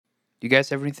You guys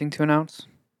have anything to announce?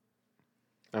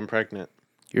 I'm pregnant.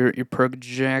 You're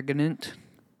pregnant.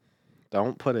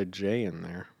 Don't put a J in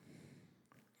there.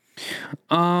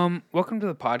 Welcome to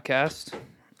the podcast.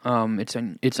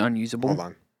 It's unusable. Hold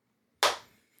on.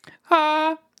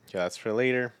 Ah. Yeah, that's for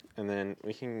later, and then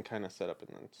we can kind of set up and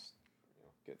then just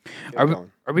get Are we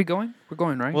going. are we going? We're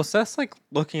going, right? Well, Seth's like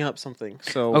looking up something.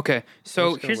 So Okay.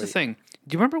 So just gonna here's the wait. thing.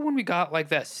 Do you remember when we got like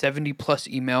that 70 plus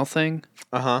email thing?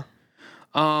 None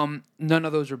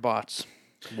of those were bots.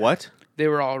 What? They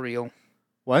were all real.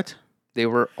 What? They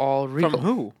were all real. From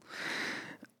who?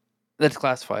 That's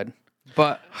classified.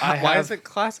 But Why is it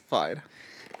classified?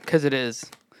 Because it is.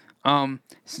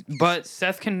 But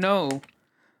Seth can know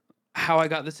how I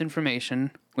got this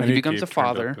information when he becomes a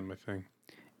father,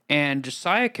 and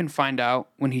Josiah can find out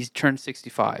when he's turned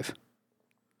 65.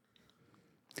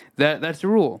 That's the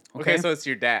rule. Okay, So it's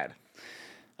your dad.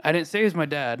 I didn't say it was my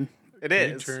dad, It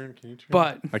is. Can you turn?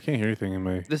 but I can't hear anything in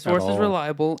my. the source is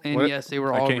reliable, and What? yes, they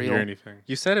were I all can't real. hear anything.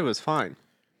 You said it was fine.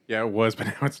 Yeah, it was, but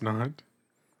now it's not.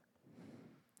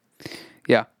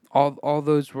 Yeah, all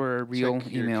those were real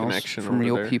Check your emails connection from over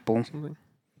real there. people. Something.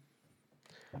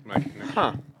 My connection.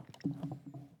 Huh.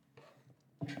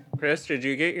 Chris, did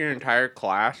you get your entire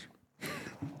class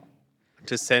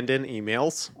to send in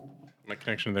emails? My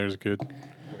connection there is good.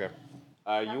 Okay.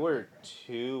 You were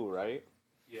 2, right?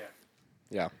 Yeah.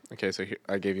 Yeah. Okay, so here,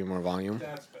 I gave you more volume.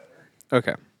 That's better.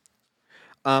 Okay.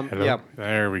 Hello? Yeah.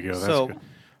 There we go. That's So,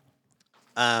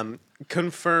 good.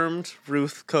 confirmed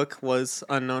Ruth Cook was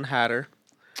Unknown Hatter.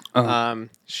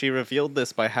 She revealed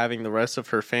this by having the rest of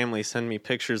her family send me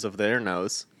pictures of their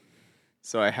nose.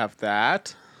 So I have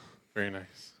that. Very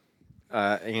nice.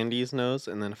 Andy's nose,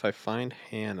 and then if I find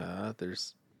Hannah,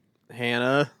 there's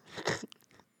Hannah.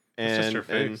 It's just her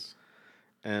face.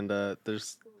 And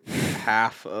there's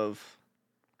half of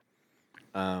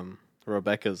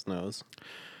Rebecca's nose.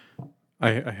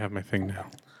 I have my thing now.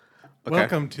 Okay.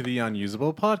 Welcome to the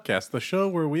Unusable Podcast, the show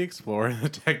where we explore the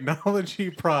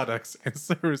technology products and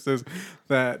services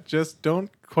that just don't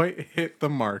quite hit the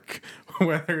mark.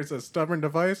 Whether it's a stubborn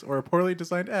device or a poorly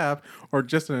designed app or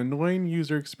just an annoying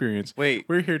user experience. Wait.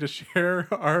 We're here to share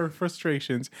our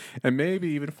frustrations and maybe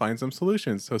even find some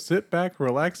solutions. So sit back,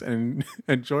 relax, and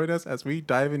join us as we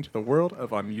dive into the world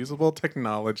of unusable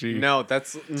technology. No,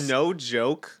 that's no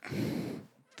joke.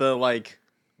 The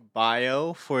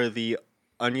bio for the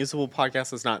Unusable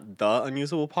Podcast is not the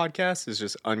Unusable Podcast. It's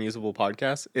just Unusable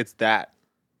Podcast. It's that.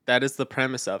 That is the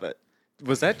premise of it.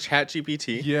 Was that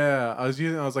ChatGPT? Yeah, I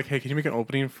was like, hey, can you make an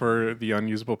opening for the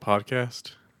Unusable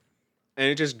Podcast? And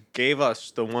it just gave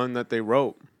us the one that they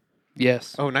wrote.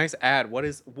 Yes. Oh, nice ad.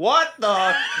 What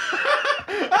the?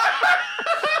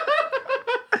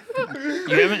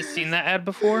 You haven't seen that ad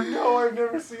before? No, I've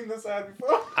never seen this ad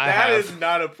before. That is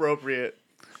not appropriate.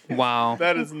 Wow.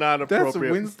 That is not appropriate.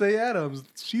 That's Wednesday Addams.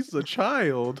 She's a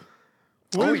child.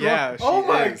 What Oh, is yeah, wrong? she Oh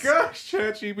my is. gosh,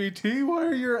 ChatGPT, why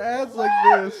are your ads like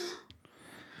this?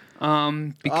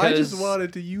 Because I just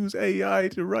wanted to use AI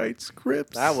to write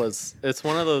scripts. It's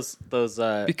one of those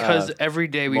because every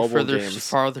day we mobile further games.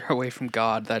 farther away from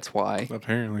God. That's why.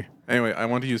 Apparently. Anyway, I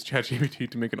wanted to use ChatGPT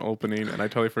to make an opening, and I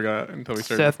totally forgot until we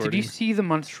started Seth, did recording. you see the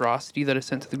monstrosity that I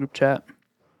sent to the group chat?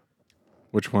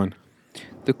 Which one?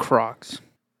 The Crocs.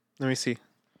 Let me see.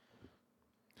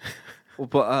 They're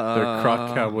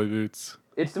Croc cowboy boots.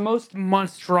 It's the most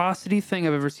monstrosity thing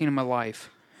I've ever seen in my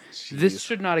life. This Jeez.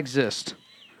 should not exist.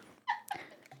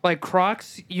 Like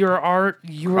Crocs, you were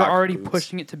already boots.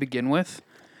 pushing it to begin with.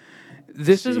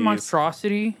 This is a Jeez.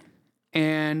 monstrosity,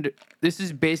 and this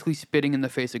is basically spitting in the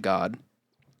face of God.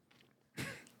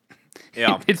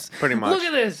 Yeah, It's pretty much. Look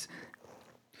at this.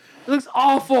 It looks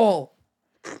awful.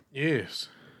 Yes.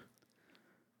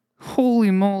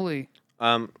 Holy moly.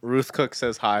 Ruth Cook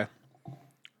says hi.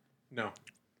 No.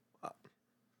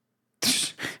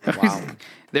 Wow.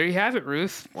 There you have it,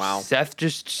 Ruth. Wow. Seth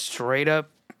just straight up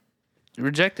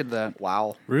rejected that.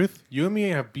 Wow. Ruth, you and me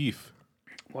have beef.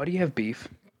 Why do you have beef?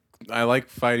 I like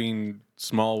fighting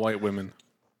small white women.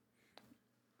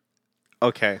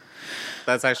 Okay.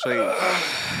 That's actually...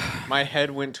 My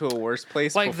head went to a worse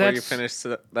place Like, before you that's- finished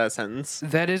that sentence.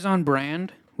 That is on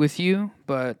brand with you,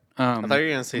 but I thought you were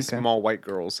going to say okay. small white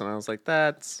girls, and I was like,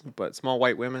 but small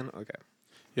white women? Okay.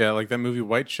 Yeah, like that movie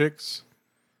White Chicks.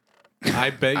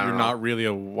 I bet I you're don't not really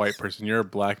a white person. You're a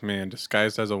black man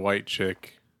disguised as a white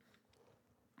chick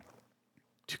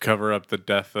to cover up the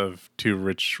death of two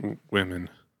rich women.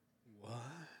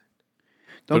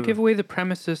 Don't What- give away the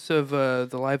premises of the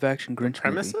live action Grinch movie.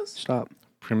 premises? Stop.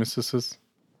 Premises.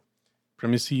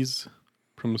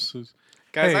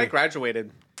 Guys, Hey. I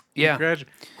graduated. Yeah.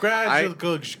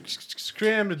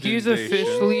 Scram. He's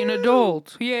officially an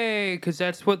adult. Yay, because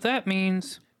that's what that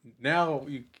means. Now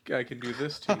I can do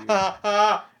this to you.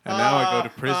 And now I go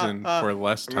to prison for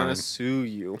less I'm time. gonna sue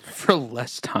you. For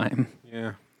less time.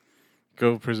 Yeah.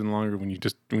 Go to prison longer when you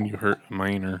hurt a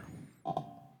minor.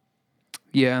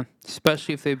 Yeah,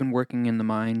 especially if they've been working in the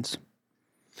mines.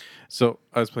 So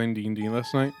I was playing D&D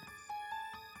last night,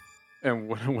 and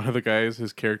one of the guys,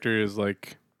 his character is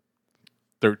like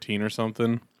 13 or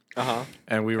something. Uh-huh.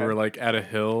 And we were like at a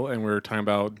hill, and we were talking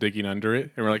about digging under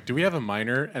it, and we're like, "Do we have a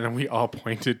miner?" And then we all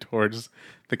pointed towards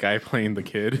the guy playing the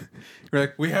kid. We're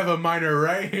like, "We have a miner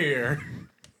right here."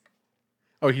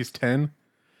 Oh, he's 10.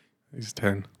 He's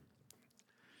 10.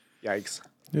 Yikes.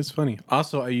 It's funny.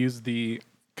 Also, I used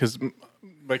because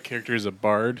my character is a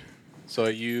bard, so I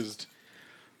used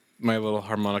my little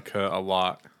harmonica a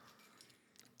lot.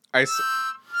 I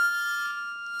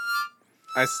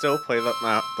still play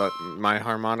my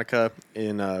harmonica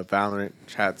in Valorant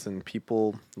chats, and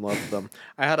people love them.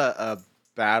 I had a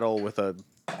battle with a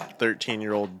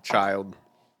 13-year-old child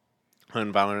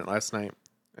on Valorant last night,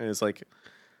 and it's like,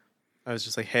 I was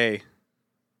just like, "Hey,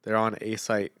 they're on A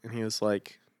site," and he was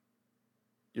like,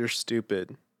 "You're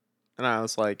stupid," and I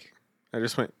was like, I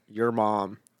just went, "Your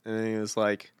mom," and then he was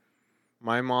like,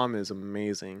 "My mom is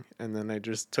amazing," and then I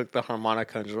just took the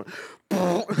harmonica and just went,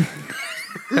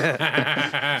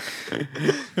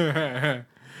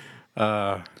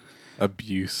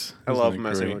 abuse. I Isn't love it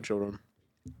messing great? with children.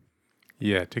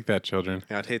 Yeah, take that, children.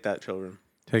 Yeah, I hate that, children.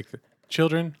 Take the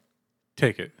children.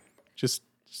 Take it. Just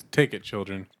take it,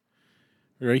 children.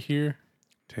 Right here.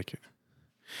 Take it.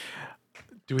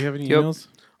 Do we have any emails?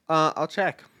 I'll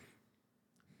check.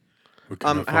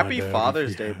 Happy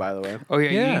Father's Day, by the way. Oh, yeah,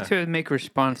 you Yeah. need to make a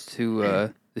response to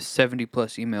the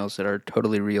 70-plus emails that are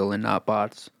totally real and not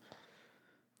bots.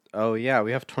 Oh yeah,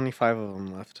 we have 25 of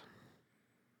them left.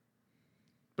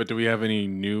 But do we have any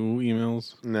new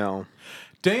emails? No.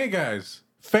 Dang it, guys!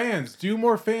 Fans, do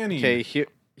more fanning. Okay,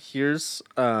 here's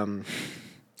Seth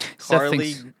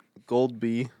Carly thinks-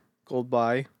 Goldby.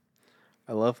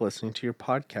 I love listening to your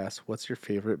podcast. What's your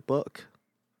favorite book?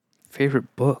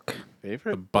 Favorite book?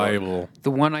 Favorite The Bible.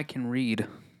 The one I can read.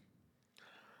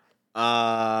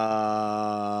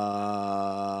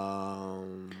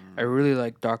 I really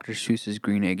like Dr. Seuss's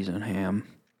Green Eggs and Ham.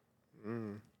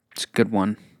 It's a good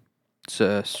one. It's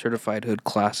a certified hood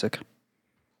classic.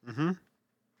 Mm-hmm.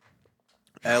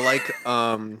 I like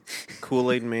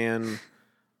Kool-Aid Man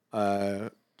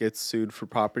gets sued for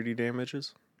property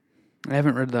damages. I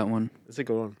haven't read that one. It's a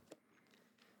good one.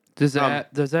 Does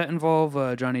that involve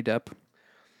Johnny Depp?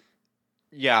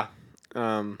 Yeah.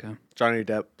 Okay. Johnny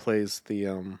Depp plays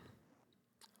the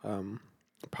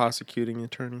prosecuting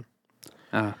attorney.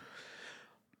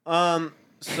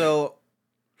 So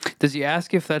Does he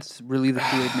ask if that's really the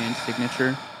Kool-Aid Man's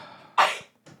signature?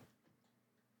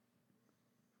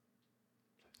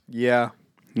 yeah,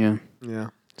 Yeah.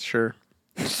 sure.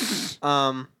 Bless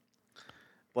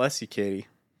you, Katie.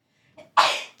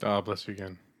 Oh, bless you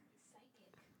again.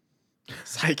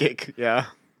 Psychic, yeah.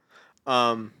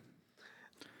 Do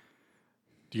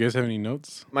you guys have any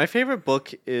notes? My favorite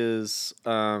book is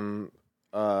Tom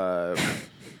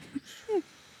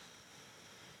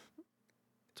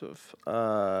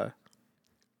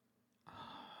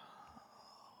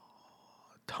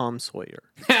Sawyer.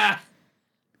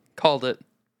 Called it.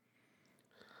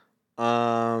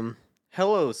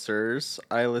 Hello, sirs.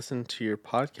 I listened to your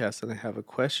podcast and I have a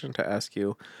question to ask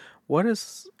you.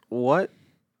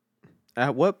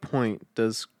 At what point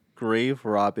does grave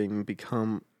robbing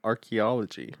become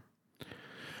archaeology?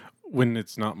 When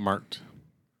it's not marked.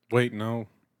 Wait, no.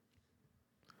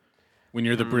 When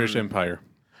you're the British Empire.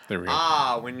 There we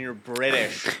go. When you're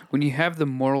British. When you have the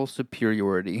moral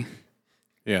superiority.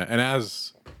 Yeah, and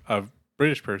as a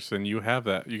British person, you have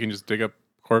that. You can just dig up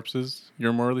corpses.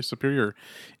 You're morally superior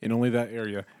in only that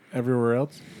area. Everywhere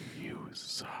else, you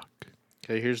suck.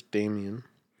 Okay, here's Damien.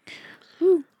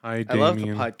 Hi, I Damien. love the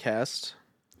podcast.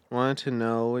 Wanted to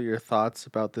know your thoughts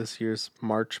about this year's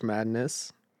March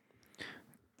Madness.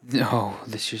 Oh,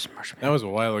 this year's March That was a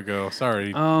while ago.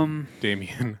 Sorry, Madness.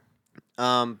 Damien.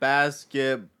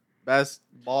 Basketballs.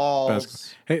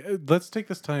 Hey, let's take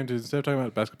this time to, instead of talking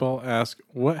about basketball, ask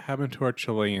what happened to our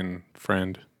Chilean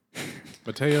friend?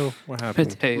 Mateo, what happened?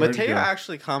 Mateo. Where'd he Mateo go?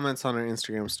 actually comments on our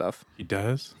Instagram stuff. He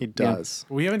does? He does.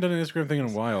 We haven't done an Instagram thing in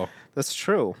a while. That's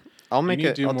true. I'll make need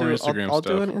it. to do I'll more do. Instagram I'll do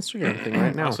stuff. an Instagram thing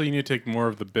right now. Also, you need to take more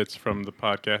of the bits from the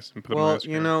podcast and put them on Well, Instagram.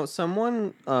 you know,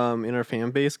 someone in our fan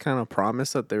base kind of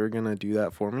promised that they were gonna do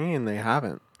that for me, and they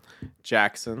haven't.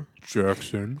 Jackson,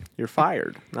 Jackson. you're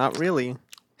fired. Not really.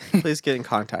 please get in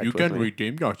contact You with can me.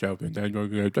 redeem yourself.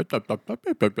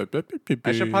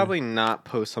 I should probably not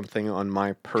post something on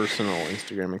my personal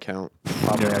Instagram account.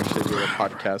 Probably actually do a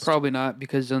podcast. Probably not,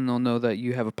 because then they'll know that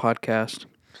you have a podcast.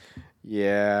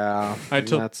 Yeah,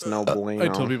 that's no bueno. I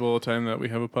tell people all the time that we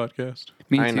have a podcast.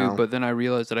 Me I too, know. but then I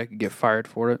realized that I could get fired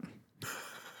for it.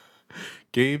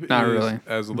 Gabe Not is really.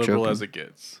 as I'm liberal joking. as it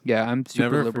gets. Yeah, I'm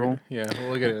super liberal. Yeah, well,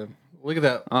 look at him. Look at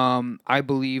that. I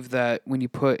believe that when you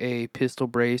put a pistol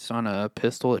brace on a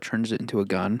pistol, it turns it into a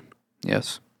gun.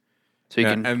 Yes. So you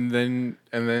can, and then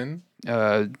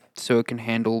so it can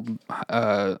handle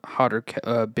hotter,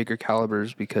 bigger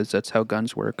calibers, because that's how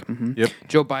guns work. Mm-hmm. Yep.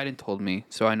 Joe Biden told me,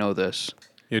 so I know this.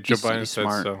 Yeah, Joe He's Biden said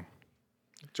smart. so.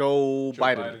 Joe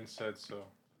Biden said so.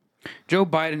 Joe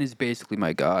Biden is basically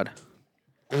my god.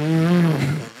 Joe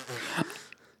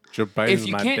Biden If is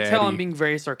you my can't daddy. tell, I'm being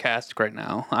very sarcastic right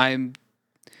now. I'm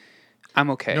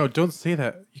okay. No, don't say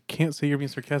that. You can't say you're being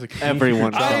sarcastic.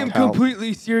 Everyone I am Help.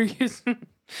 completely serious.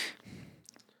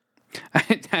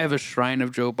 I have a shrine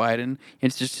of Joe Biden.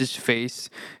 It's just his face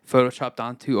photoshopped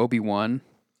onto Obi-Wan.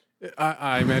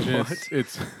 I imagine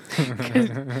it's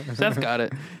Seth got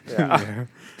it. yeah.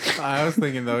 I was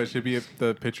thinking though it should be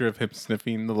the picture of him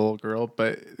sniffing the little girl,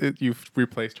 but you've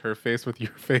replaced her face with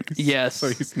your face. Yes. So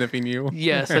he's sniffing you.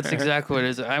 Yes, that's exactly what it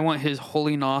is. I want his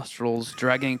holy nostrils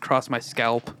dragging across my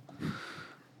scalp.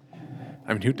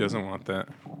 I mean, who doesn't want that?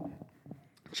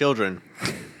 Children.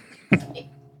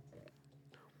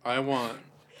 I want,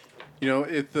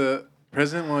 if the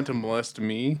president wanted to molest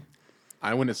me,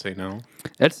 I wouldn't say no.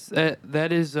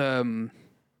 That is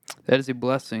a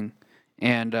blessing,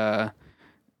 and at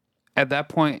that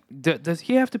point, does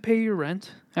he have to pay your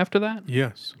rent after that?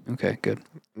 Yes. Okay, good.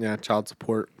 Yeah, child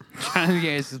support. Yeah,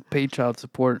 it's paid child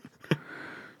support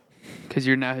because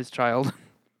you're now his child.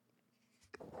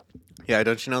 Yeah,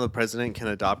 don't you know the president can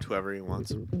adopt whoever he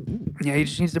wants? Yeah, he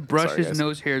just needs to brush Sorry, his guys.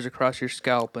 nose hairs across your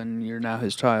scalp, and you're now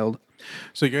his child.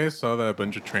 So you guys saw that a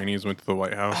bunch of trainees went to the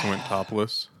White House and went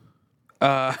topless?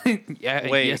 Yeah,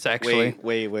 yes, actually.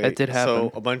 Wait. That did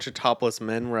happen. So a bunch of topless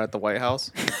men were at the White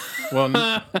House?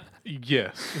 Well,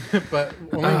 yes, but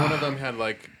only one of them had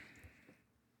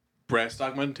breast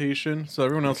augmentation, so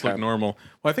everyone else looked normal.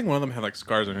 Well, I think one of them had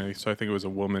scars underneath, so I think it was a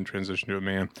woman transitioned to a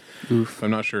man. Oof.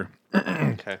 I'm not sure.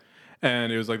 Okay.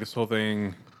 And it was this whole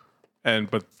thing, and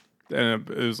it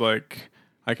was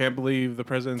I can't believe the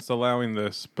president's allowing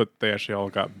this, but they actually all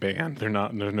got banned. They're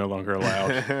no longer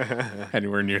allowed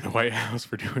anywhere near the White House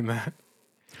for doing that.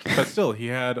 But still, he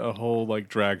had a whole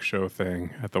drag show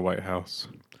thing at the White House.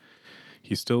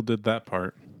 He still did that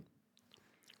part.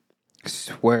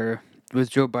 Swear. Was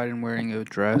Joe Biden wearing a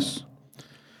dress?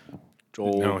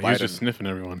 Joe No, Biden. he was just sniffing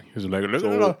everyone. He was like,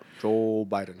 Joe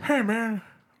Biden. "Hey man,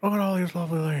 look at all these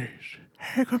lovely ladies.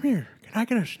 Hey, come here. Can I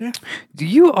get a sniff?" Do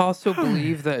you also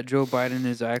believe that Joe Biden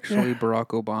is actually Barack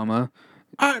Obama?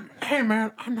 Hey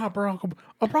man, I'm not Barack Obama.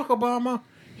 Barack Obama,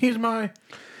 he's my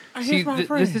See,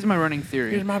 this is my running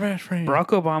theory. He's my best friend. Barack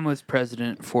Obama was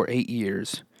president for 8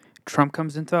 years. Trump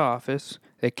comes into office.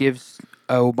 That gives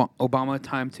Obama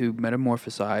time to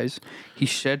metamorphosize. He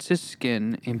sheds his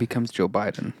skin and becomes Joe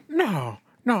Biden. No,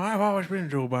 I've always been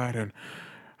Joe Biden.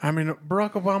 I mean,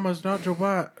 Barack Obama's not Joe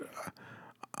Biden.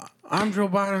 I'm Joe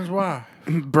Biden's wife.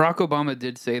 Barack Obama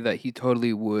did say that he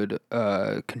totally would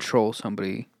control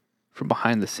somebody from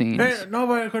behind the scenes Hey,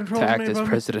 nobody controls to act me as but me.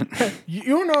 president. Hey,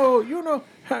 you know.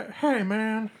 Hey,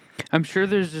 man. I'm sure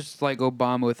there's just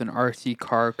Obama with an RC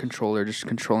car controller just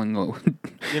controlling. I'm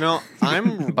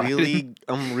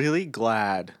Biden. really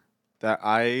glad that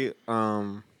I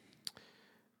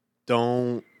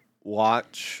don't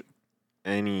watch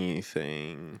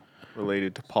anything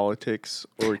related to politics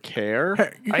or care.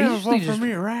 Hey, you I gotta usually vote for just-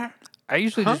 me, right? I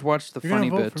usually just watch the You're gonna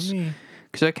funny vote bits for me.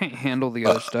 because I can't handle the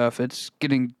other stuff. It's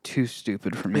getting too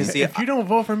stupid for me. See, If you don't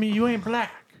vote for me, you ain't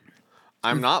black.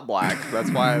 I'm not black.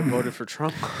 That's why I voted for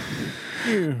Trump.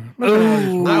 You.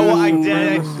 I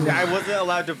did. I wasn't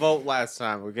allowed to vote last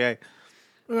time. Okay,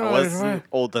 I wasn't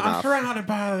old I'm enough. surrounded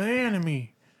by the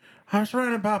enemy. I'm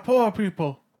surrounded by poor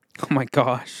people. Oh my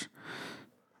gosh.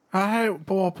 I hate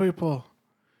poor people.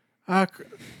 Hey,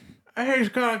 he's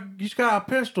got a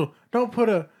pistol. Don't put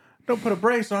a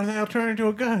brace on it. They'll turn into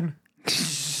a gun.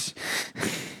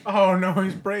 Oh no,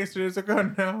 he's braced. It's a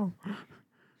gun now.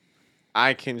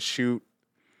 I can shoot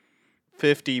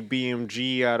 50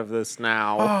 BMG out of this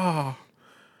now. Oh,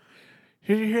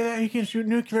 did you hear that? He can shoot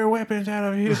nuclear weapons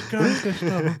out of his gun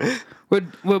system.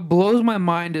 What blows my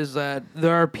mind is that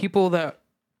there are people that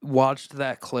watched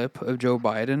that clip of Joe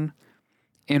Biden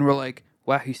and were like,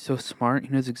 wow, he's so smart. He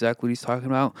knows exactly what he's talking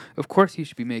about. Of course he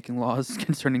should be making laws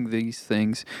concerning these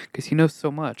things because he knows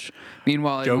so much.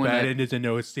 Meanwhile, Joe everyone Biden doesn't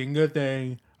know a single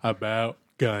thing about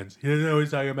guns. He doesn't know what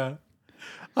he's talking about.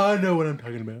 I know what I'm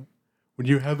talking about. When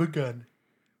you have a gun,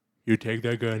 you take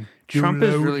that gun. Trump you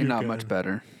is load really your not gun. much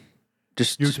better.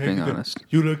 Just You being take the, honest.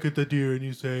 You look at the deer and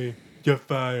you say, "You're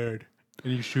fired,"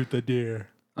 and you shoot the deer.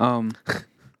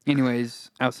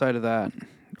 Anyways, outside of that,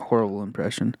 horrible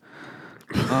impression.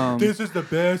 This is the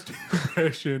best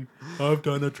impression of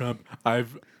Donald Trump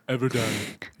I've ever done.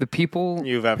 The people.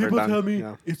 You've ever People done. tell me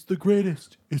Yeah. it's the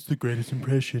greatest. It's the greatest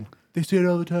impression. They say it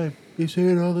all the time. They say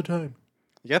it all the time.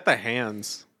 You got the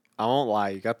hands. I won't lie.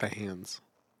 You got the hands.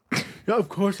 Yeah, of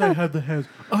course I have the hands.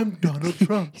 I'm Donald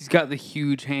Trump. He's got the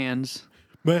huge hands.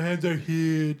 My hands are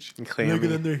huge. And Look clammy. at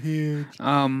them, they're huge.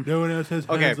 Um, No one else has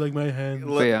Okay. hands like my hands.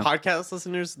 yeah. Podcast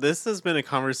listeners, this has been a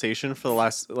conversation for the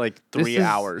last like 3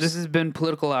 hours. This has been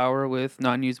Political Hour with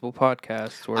Non-Usable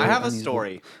Podcast. Or I have a Unusable.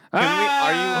 story.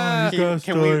 Ah! You got a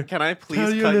Can we? story. Can I please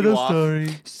Tell your cut you little off?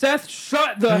 story. Seth,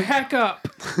 shut the heck up.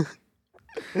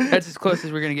 That's as close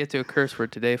as we're going to get to a curse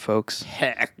word today, folks.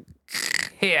 Heck.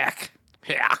 Heck.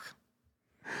 Heck.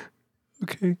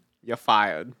 Okay. You're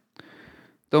fired.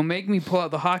 Don't make me pull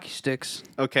out the hockey sticks.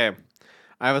 Okay.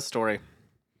 I have a story.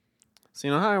 So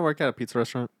you know how I work at a pizza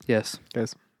restaurant, Yes.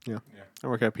 guys? Yeah. I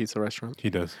work at a pizza restaurant. He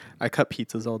does. I cut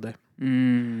pizzas all day.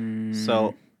 Mm.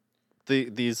 So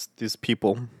these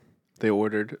people, they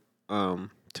ordered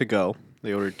to go.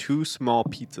 They ordered 2 small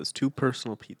pizzas, 2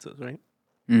 personal pizzas, right?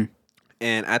 Mm.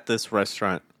 And at this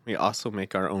restaurant, we also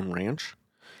make our own ranch.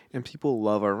 And people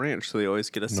love our ranch, so they always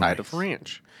get a side of Nice.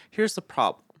 ranch. Here's the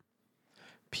problem.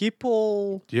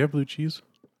 People Do you have blue cheese?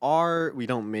 we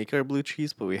don't make our blue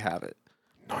cheese, but we have it.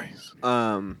 Nice.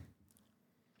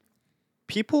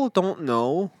 People don't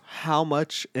know how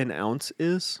much an ounce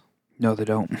is. No, they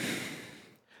don't.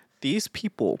 These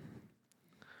people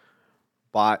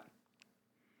bought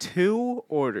 2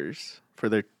 orders for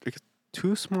their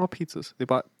 2 small pizzas. They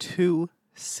bought 2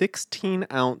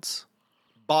 16-ounce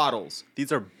bottles.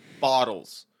 These are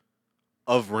bottles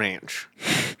of ranch.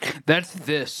 That's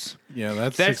this. Yeah,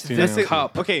 that's That's 16 this ounces.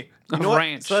 cup. Okay, you Of know what?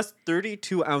 ranch. So that's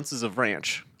 32 ounces of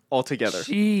ranch altogether.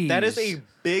 Jeez. That is a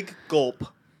big gulp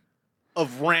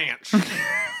of ranch.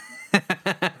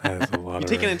 That is a lot You of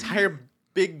take an ranch. entire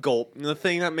big gulp, and the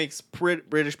thing that makes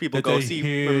British people That's go a see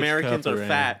huge Americans cup are of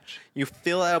fat. ranch. You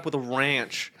fill it up with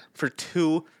ranch for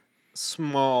 2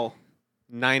 small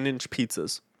 9-inch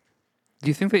pizzas. Do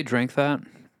you think they drank that?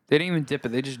 They didn't even dip it.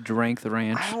 They just drank the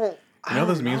ranch. You know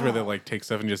those memes where they like take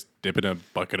stuff and just dip it in a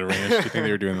bucket of ranch? Do you think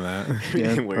they were doing that?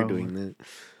 Yeah, We're probably. doing that.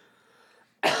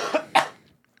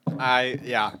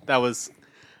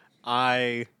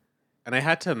 And I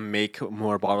had to make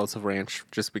more bottles of ranch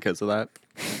just because of that.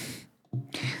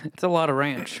 It's a lot of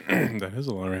ranch. That is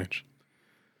a lot of ranch.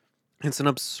 It's an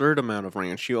absurd amount of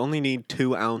ranch. You only need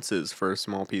 2 ounces for a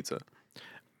small pizza.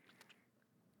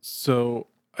 So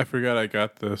I forgot I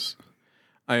got this.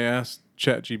 I asked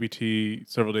ChatGPT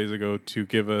several days ago to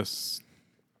give us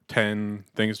 10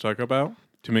 things to talk about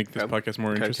to make this Okay. podcast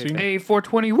more Okay, interesting. Hey,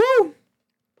 420, woo!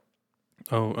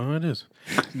 Oh, it is.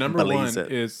 Number Believes 1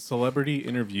 it. is celebrity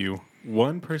interview.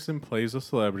 One person plays a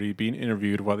celebrity being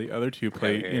interviewed while the other 2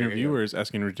 play Okay, interviewers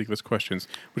asking ridiculous questions,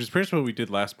 which is pretty much what we did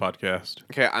last podcast.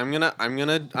 Okay, I'm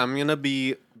gonna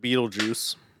be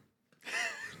Beetlejuice.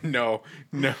 No,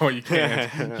 you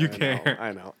can't. You can't.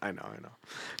 I know.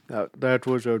 That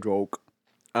was a joke.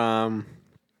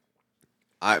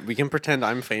 We can pretend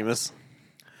I'm famous.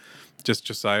 Just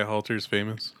Josiah Halter's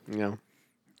famous. You know.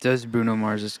 Does Bruno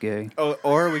Mars is gay? Oh,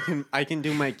 or I can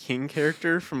do my king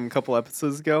character from a couple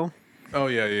episodes ago. Oh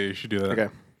yeah, you should do that. Okay.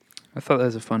 I thought that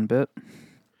was a fun bit.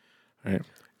 All right.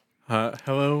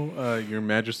 Hello, Your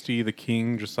Majesty, the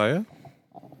King Josiah.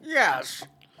 Yes,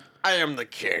 I am the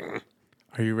king.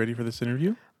 Are you ready for this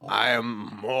interview? I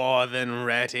am more than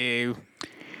ready.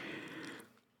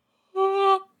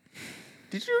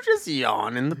 Did you just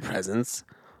yawn in the presence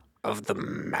of the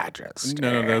majesty?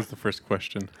 No, that was the first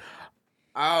question.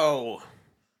 Oh.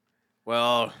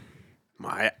 Well,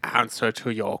 my answer to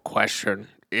your question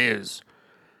is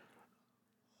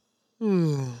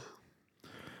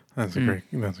That's a great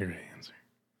answer.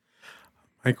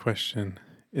 My question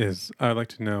is, I'd like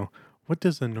to know, what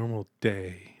does a normal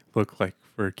day look like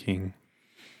for a king?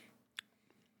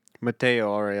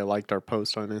 Mateo already liked our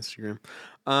post on Instagram.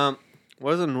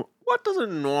 What does a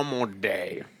normal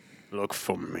day look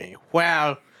for me?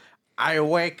 Well, I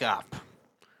wake up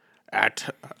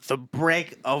at the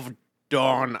break of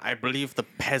dawn. I believe the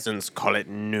peasants call it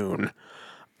noon.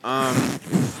 I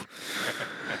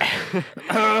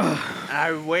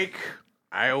wake.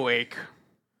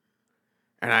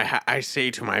 And I say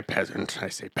to my peasant,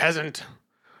 peasant,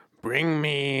 bring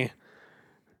me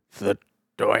the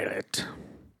toilet.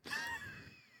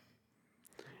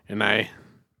 And I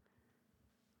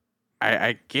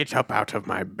get up out of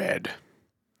my bed.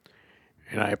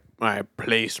 And I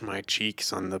place my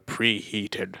cheeks on the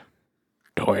preheated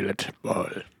toilet bowl.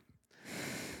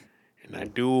 And I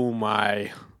do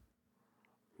my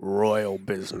royal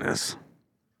business.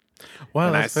 Wow,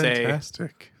 and that's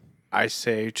fantastic. I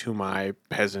say to my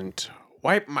peasant,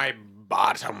 wipe my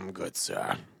bottom, good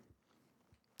sir.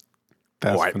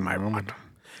 That's wipe phenomenal. my bottom.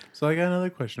 So I got another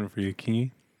question for you,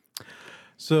 Key.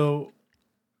 So,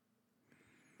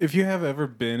 if you have ever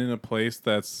been in a place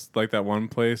that's like that one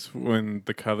place when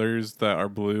the colors that are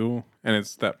blue, and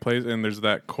it's that place, and there's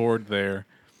that cord there,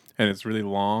 and it's really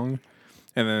long,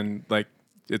 and then like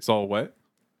it's all wet.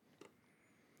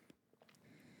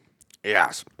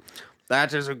 Yes,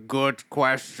 that is a good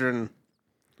question,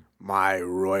 my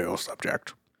royal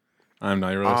subject. I'm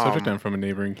not your royal subject. I'm from a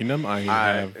neighboring kingdom. I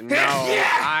have. No,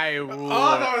 I rule.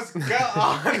 Oh, those got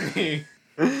on me.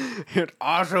 It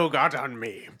also got on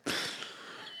me.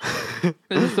 It's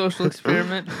a social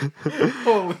experiment.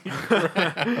 Holy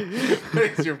crap!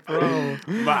 What's your problem?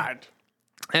 But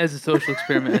It's a social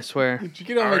experiment, I swear. Did you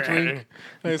get on my drink?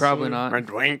 I Probably swear. not. my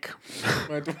drink.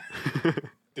 My dw-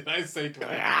 Did I say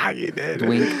twink? Ah, you did.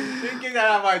 Wink. You get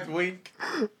out of my twink.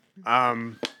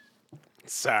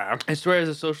 Sir. I swear it's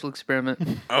a social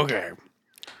experiment. Okay.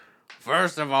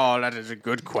 First of all, that is a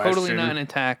good question. Totally not an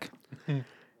attack.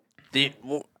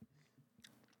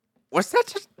 Was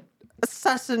that an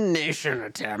assassination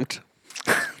attempt?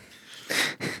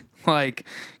 Like,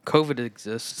 COVID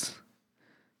exists.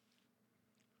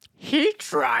 He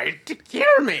tried to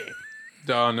kill me.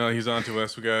 Oh no, he's on to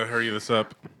us. We gotta hurry this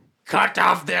up. Cut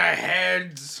off their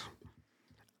heads.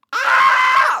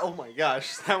 Ah! Oh my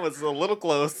gosh, that was a little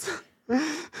close.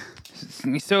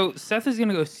 So Seth is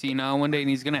gonna go senile one day, and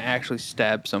he's gonna actually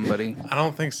stab somebody. I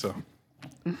don't think so.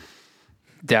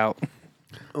 Doubt.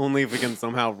 Only if we can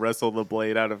somehow wrestle the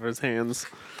blade out of his hands.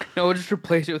 No, we'll just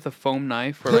replace it with a foam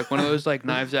knife, or like one of those like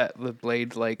knives that the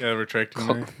blade like Yeah, retracting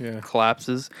knife. Yeah.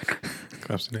 collapses.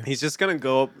 Claps in it. He's just gonna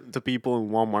go up to people in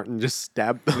Walmart and just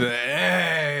stab them.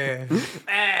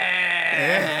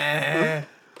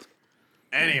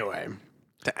 Anyway,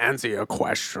 to answer your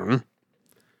question,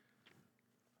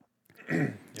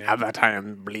 how that I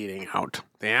am bleeding out,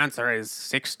 the answer is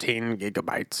 16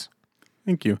 gigabytes.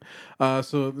 Thank you.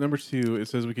 So number 2, it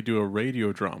says we could do a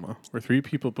radio drama where 3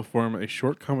 people perform a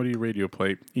short comedy radio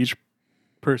play. Each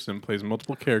person plays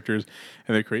multiple characters,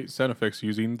 and they create sound effects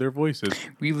using their voices.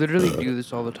 We literally do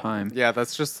this all the time. Yeah,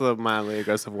 that's just the mildly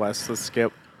aggressive West. Let's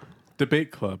skip.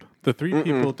 Debate club. The 3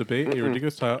 people debate a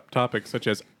ridiculous topic such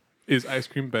as, is ice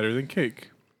cream better than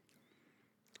cake?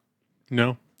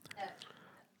 No.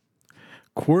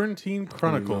 Quarantine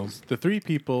Chronicles. The 3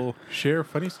 people share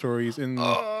funny stories in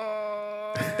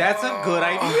That's a good or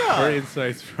idea.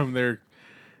 insights from their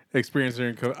experience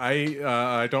during COVID.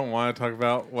 I don't want to talk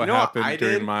about what You know what happened I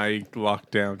during did? my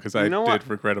lockdown because I know did what?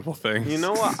 regrettable things. You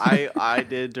know what I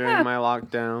did during my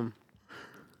lockdown?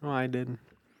 Oh, I did.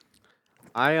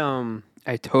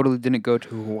 I totally didn't go to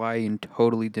Hawaii and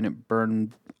totally didn't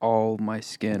burn all my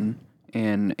skin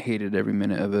and hated every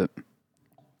minute of it.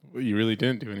 You really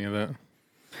didn't do any of that,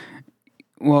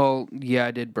 Well, yeah,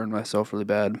 I did burn myself really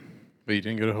bad. but you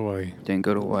didn't go to Hawaii. Didn't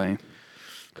go to Hawaii.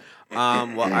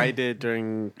 what I did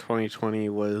during 2020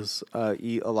 was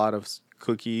eat a lot of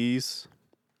cookies.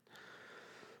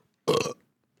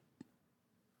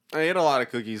 I ate a lot of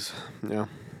cookies. Yeah,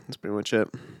 that's pretty much it.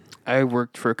 I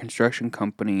worked for a construction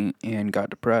company and got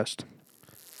depressed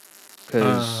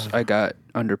because I got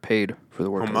underpaid for the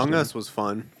work. I was Among doing. Us was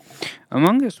fun.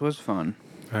 Among Us was fun.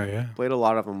 Oh yeah, Played a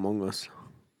lot of Among Us.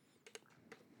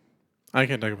 I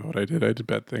can't talk about what I did. I did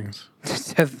bad things.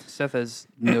 Seth has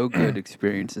no good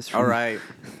experiences from, All right.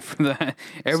 from that.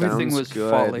 Everything Sounds was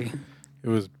good. folly. It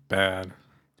was bad.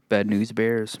 Bad news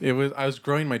bears. It was. I was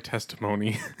growing my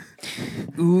testimony,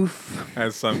 Oof.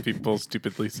 as some people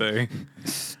stupidly say.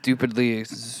 Stupidly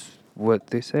is what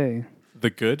they say. The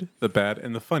good, the bad,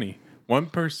 and the funny. One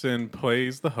person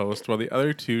plays the host while the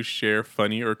other 2 share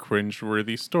funny or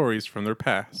cringe-worthy stories from their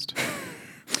past.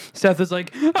 Seth is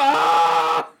like,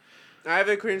 ah! I have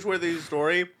a cringeworthy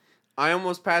story. I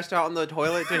almost passed out on the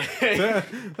toilet today.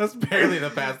 That's barely the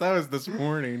past. That was this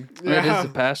morning. That is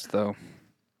the past, though.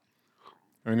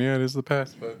 And yeah, it is the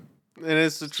past, but And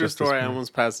it's a true Just this story. I one.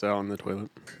 almost passed out on the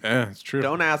toilet. yeah, it's true.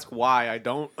 Don't ask why. I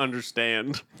don't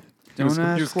understand. Don't was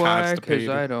ask why, because constipated.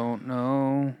 I don't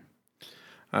know.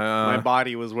 My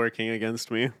body was working against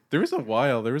me. There was a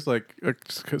while. There was like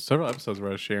several episodes where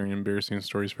I was sharing embarrassing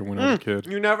stories from when I was a kid.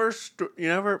 You never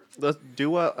let's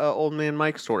do a old man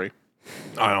Mike story.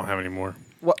 I don't have any more.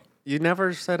 What? You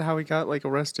never said how he got like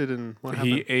arrested and what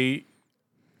happened?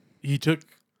 He took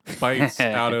bites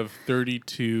out of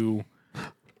 32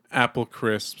 apple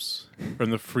crisps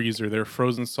from the freezer. They're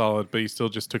frozen solid, but he still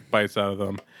just took bites out of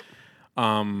them.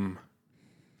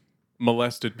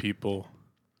 Molested people,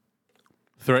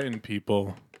 threatened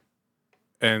people,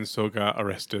 and so got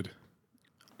arrested.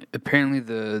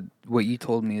 Apparently, what you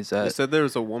told me is that You said there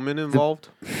was a woman involved?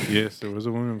 Yes, there was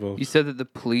a woman involved. you said that the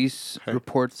police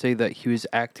reports say that he was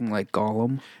acting like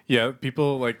Gollum. Yeah,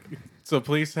 people so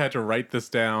police had to write this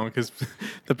down because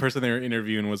the person they were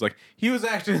interviewing was like, he was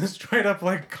acting straight up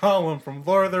like Gollum from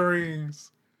Lord of the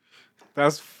Rings.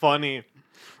 That's funny.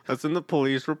 That's in the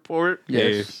police report?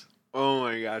 Yes. Oh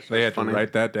my gosh. They had funny. to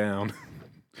write that down.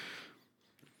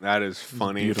 That is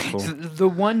funny. Beautiful. The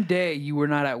one day you were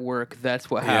not at work, that's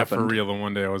what Yeah, happened. for real, the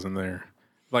one day I wasn't there.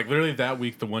 Like, literally that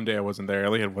week, the one day I wasn't there, I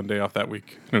only had one day off that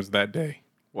week. And it was that day.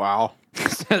 Wow.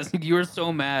 You were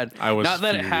so mad. I was not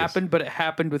that furious. it happened, but it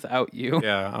happened without you.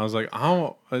 Yeah, I was like, I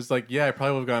probably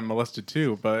would have gotten molested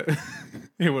too, but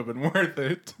it would have been worth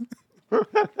it. Hear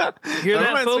That that,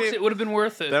 reminds folks? me- It would have been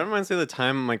worth it. That reminds me of the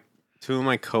time like two of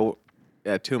my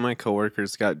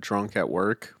coworkers got drunk at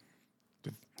work.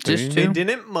 Just They two?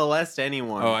 didn't molest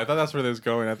anyone. Oh, I thought that's where they was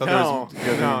going. I thought no,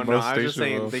 there was no. I was just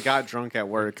saying they got drunk at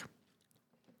work,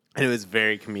 and it was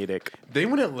very comedic. They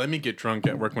wouldn't let me get drunk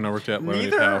at work when I worked at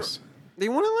Lemonade Neither. House. They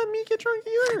wouldn't let me get drunk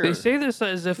either. They say this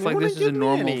as if They like wouldn't this is a give me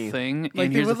normal any. thing. Like,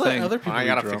 and they here's the would let thing. other people I be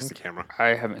gotta drunk. fix the camera. I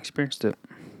haven't experienced it.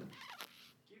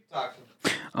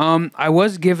 I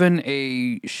was given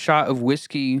a shot of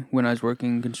whiskey when I was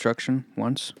working in construction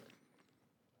once.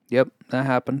 Yep, that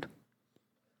happened.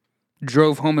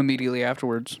 Drove home immediately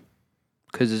afterwards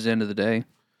because it's the end of the day.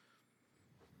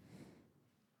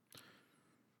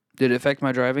 Did it affect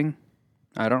my driving?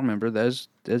 I don't remember. That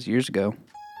was years ago.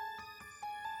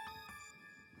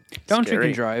 Don't drink Scary.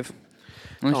 and drive.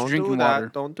 Unless Don't you're drinking do that. water.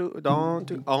 Don't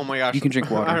do. Oh my gosh! You can drink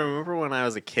water. I remember when I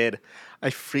was a kid, I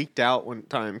freaked out one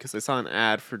time because I saw an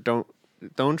ad for don't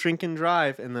drink and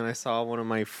drive, and then I saw one of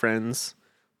my friends'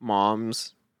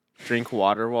 moms drink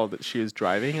water while she was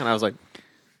driving, and I was like,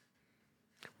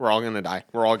 "We're all gonna die.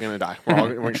 We're all gonna die.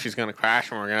 She's gonna crash,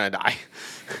 and we're gonna die."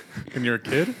 When you're a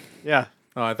kid? Yeah.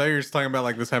 Oh, I thought you were just talking about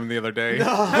like this happened the other day. No.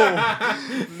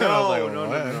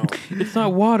 No. It's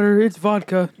not water, it's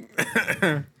vodka.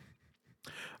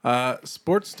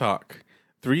 Sports talk.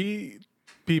 3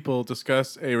 people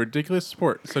discuss a ridiculous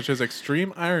sport such as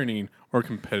extreme ironing or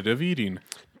competitive eating.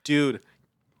 Dude,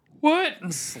 What?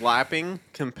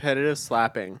 competitive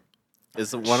slapping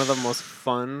is one of the most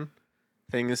fun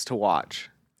things to watch.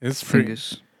 It's pretty.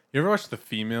 Fungus. You ever watch the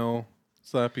female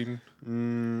slapping?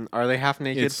 Are they half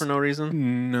naked It's- for no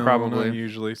reason? No, Probably. not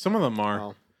usually. Some of them are.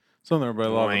 Oh. Some of them are, but a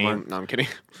lot of them Lame. aren't. No, I'm kidding.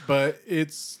 But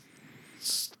it's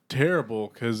terrible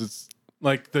because it's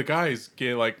like the guys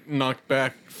get like knocked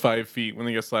back 5 feet when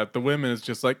they get slapped. The women is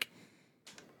just like,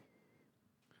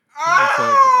 it's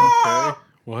like, okay,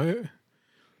 what?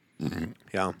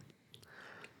 Yeah.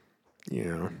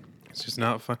 Yeah. It's just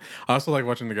not fun. I also like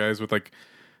watching the guys with like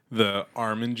the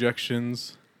arm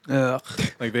injections. Ugh.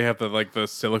 Like they have the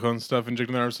silicone stuff injected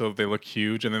in their arms so they look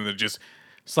huge, and then they just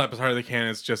slap as hard as they can.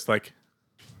 It's just like,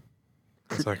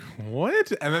 it's like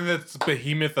what? And then this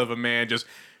behemoth of a man just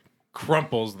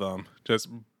crumples them. Just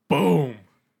boom,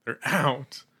 they're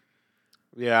out.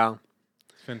 Yeah.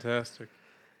 It's fantastic.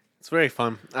 It's very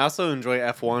fun. I also enjoy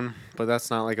F1, but that's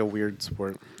not like a weird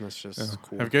sport. That's just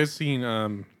cool. Have you guys seen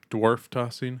dwarf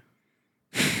tossing?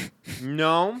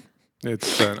 No.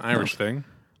 It's an Irish thing.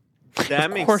 That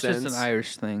Of makes course sense. it's an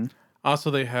Irish thing.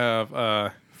 Also, they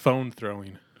have thrown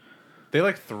throwing. They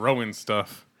like throwing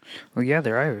stuff. Well, yeah,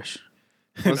 they're Irish.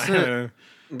 Wasn't it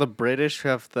the British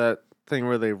have that thing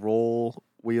where they roll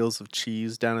wheels of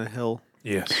cheese down a hill?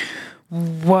 Yes.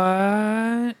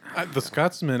 What? The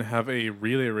Scotsmen have a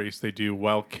relay race they do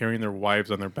while carrying their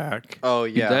wives on their back. Oh,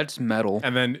 yeah. That's metal.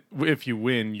 And then if you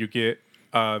win, you get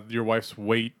your wife's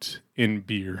weight in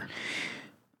beer.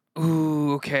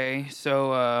 Ooh, okay.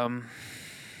 So,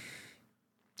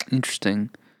 interesting.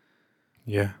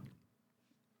 Yeah.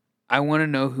 I want to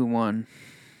know who won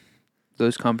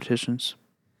those competitions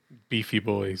Beefy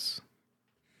boys.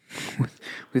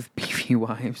 with beefy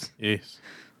wives. Yes.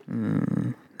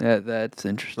 That's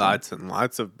interesting. Lots and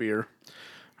lots of beer.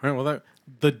 All right, well,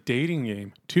 the dating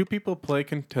game. 2 people play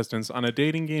contestants on a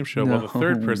dating game show while the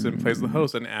third person plays the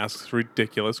host and asks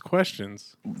ridiculous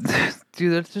questions.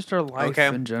 Dude, that's just our life Okay.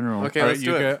 in general. Okay, All right, let's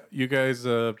do it. you guys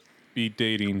be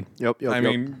dating. Yep. I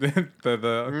mean,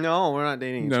 the No, we're not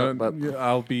dating each other. But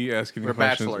I'll be asking we're the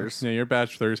questions. bachelors. Yeah, you're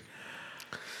bachelors.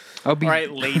 I'll be all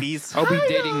right, ladies. I'll be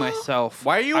dating myself.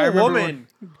 Why are you I a remember woman?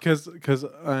 Because You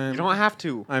don't have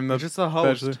to. I'm the You're just the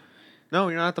host. bachelor. No,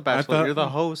 you're not the bachelor. thought- You're the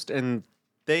host, and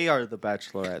they are the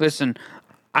bachelorettes. Listen,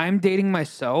 I'm dating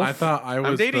myself. I thought I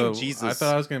was dating the, Jesus. I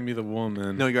thought I was gonna be the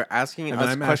woman. No, you're asking and then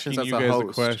us I'm questions asking as you a guys host.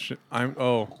 a question.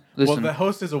 Well, Listen. the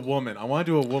host is a woman. I want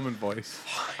to do a woman voice.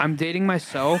 I'm dating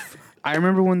myself. I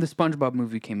remember when the SpongeBob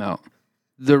movie came out,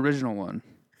 the original one.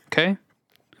 Okay,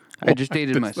 I just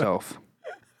dated myself.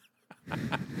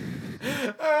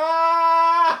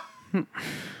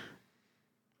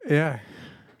 Yeah.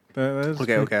 That is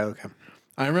Okay.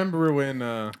 I remember when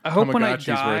I hope when I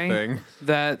Tamagotchis were a die thing.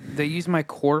 that they use my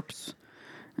corpse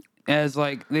as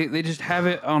like they just have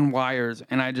it on wires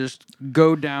and I just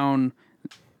go down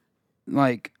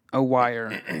like a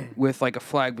wire with like a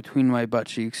flag between my butt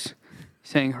cheeks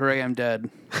saying "Hooray, I'm dead,"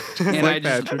 and like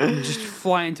I just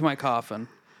fly into my coffin.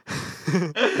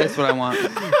 That's what I want.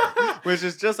 Which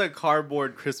is just a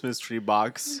cardboard Christmas tree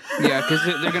box. Yeah, because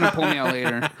they're gonna pull me out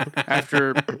later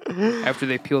after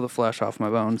they peel the flesh off my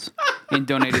bones and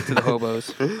donate it to the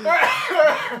hobos.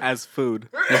 As food.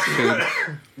 That's food.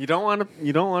 You don't want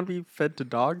to be fed to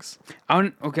dogs?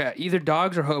 Okay, either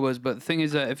dogs or hobos, but the thing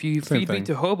is that if you feed thing. me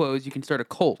to hobos, you can start a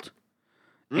cult.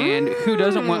 And who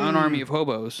doesn't want an army of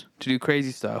hobos to do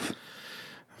crazy stuff?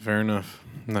 Fair enough.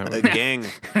 No. A gang.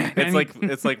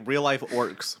 It's like real life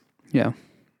orcs. Yeah.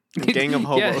 A gang of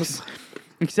hobos. Yes.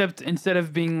 Except instead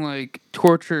of being like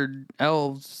tortured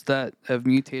elves that have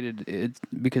mutated it's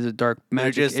because of dark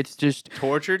magic, it's just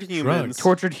Tortured humans.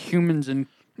 tortured humans and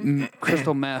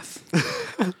crystal meth.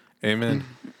 Amen.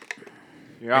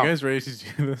 Yeah. Are you guys ready to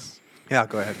do this? Yeah,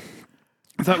 go ahead.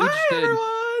 I thought we just did.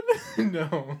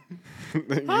 No. You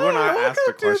and I asked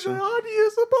a question. To the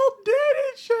Unusable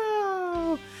Dating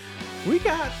Show. We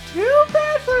got two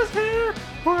bachelors here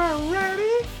who are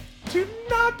ready to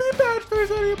not be bachelors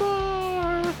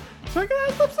anymore. So I can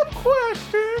ask them some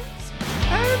questions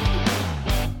and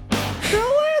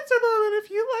they'll answer them. And if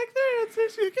you like their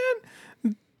answers, you can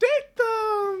date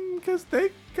them because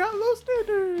they got low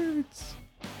standards.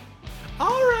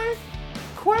 All right.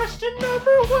 Question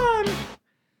number 1.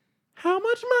 How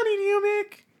much money do you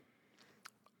make?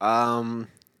 Well,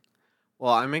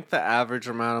 I make the average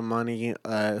amount of money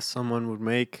someone would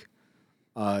make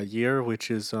a year, which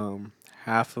is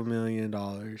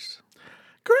 $500,000.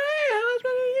 Great. How much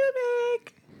money do you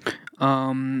make?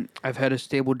 I've had a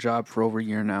stable job for over a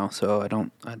year now, so I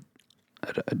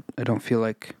don't feel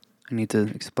like I need to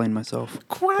explain myself.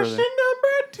 Question further.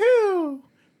 number 2.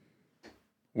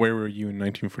 Where were you in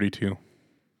 1942?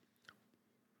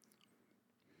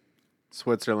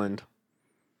 Switzerland.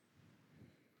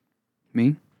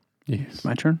 Me? Yes.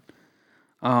 My turn.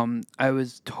 I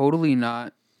was totally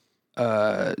not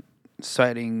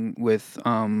siding with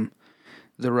the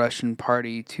Russian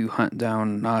party to hunt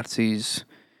down Nazis,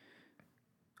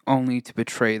 only to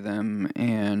betray them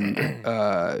and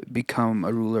become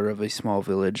a ruler of a small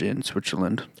village in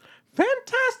Switzerland.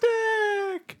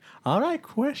 Fantastic. All right.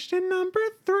 Question number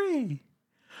 3.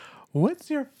 What's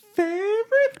your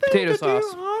favorite thing Potato to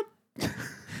sauce. do on?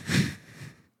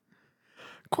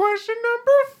 Question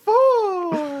number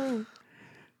 4.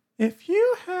 If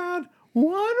you had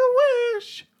one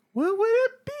wish, what would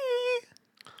it be?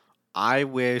 I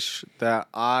wish that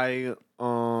I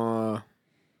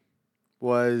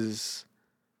was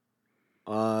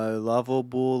a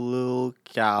lovable little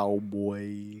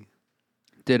cowboy.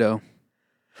 Ditto.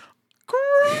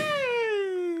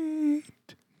 Great.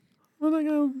 Well, I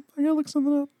gotta look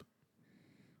something up.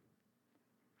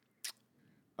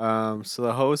 So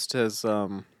the host has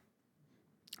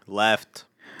left.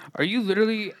 Are you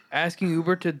literally asking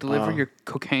Uber to deliver your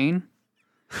cocaine?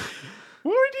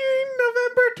 Working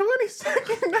November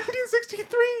 22nd,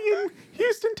 1963 in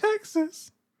Houston,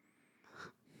 Texas.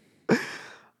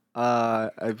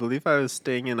 I believe I was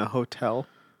staying in a hotel.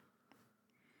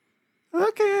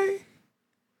 Okay.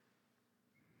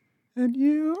 And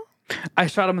you? I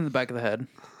shot him in the back of the head.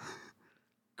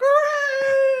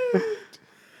 Great.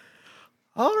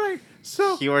 All right.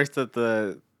 So He works at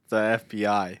the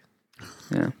FBI.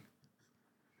 Yeah.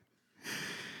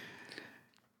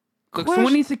 Look,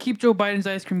 someone needs to keep Joe Biden's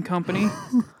ice cream company.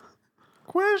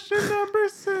 question number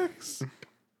 6.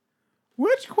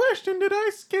 Which question did I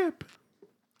skip?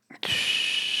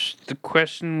 The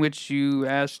question which you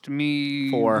asked me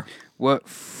 4. what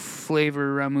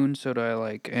flavor Ramoon soda I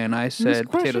like, and I This said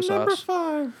question potato number sauce.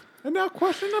 5. And now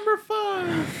question number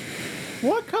 5.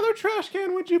 What color trash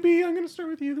can would you be? I'm going to start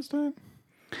with you this time.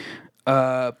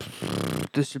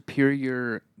 The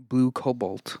superior blue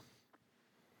cobalt.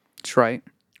 That's right.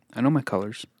 I know my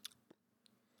colors.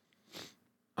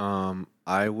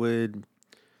 I would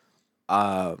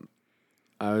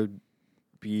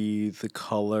be the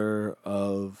color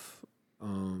of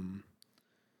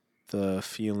the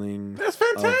feeling. That's of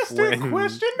fantastic. when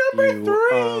Question number you,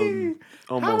 3.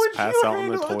 How almost would pass you out on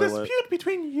the handle a toilet. dispute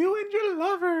between you and your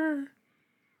lover?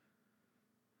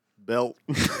 Belt.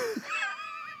 Great!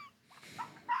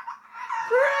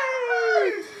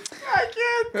 I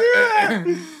can't do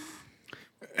it.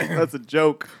 That's a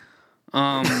joke.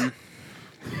 I'd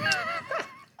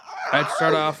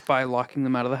start off by locking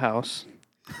them out of the house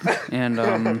and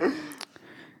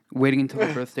waiting until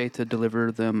their birthday to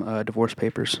deliver them divorce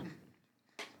papers.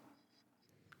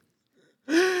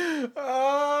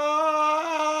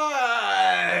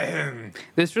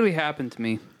 This really happened to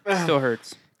me. Still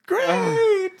hurts.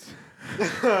 Great!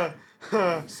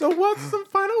 So what's some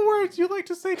final words you'd like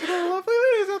to say to the lovely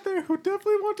ladies out there who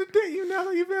definitely want to date you now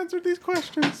that you've answered these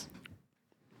questions?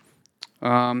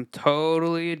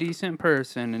 Totally a decent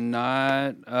person and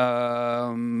not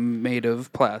made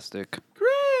of plastic.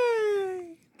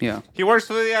 Great! Yeah. He works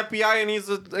for the FBI and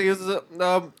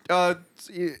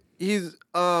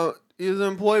he's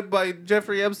employed by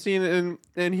Jeffrey Epstein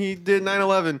and he did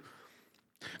 9/11.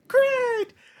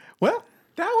 Great! Well,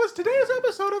 that was today's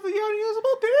episode of the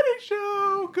Unusable Dating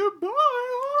Show.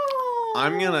 Goodbye.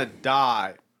 I'm gonna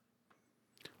die.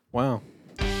 Wow.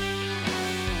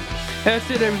 That's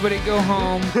it, everybody. Go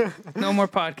home. No more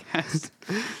podcasts.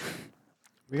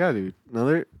 We gotta do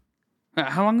another.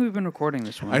 How long have we been recording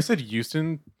this one? I said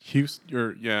Houston,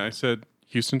 I said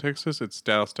Houston, Texas. It's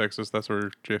Dallas, Texas. That's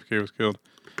where JFK was killed.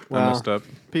 I messed up.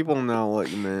 People know what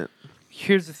you meant.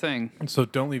 Here's the thing. So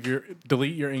don't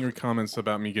delete your angry comments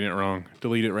about me getting it wrong.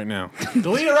 Delete it right now.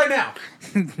 Delete it right now.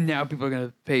 Now people are going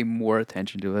to pay more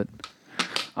attention to it.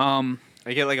 I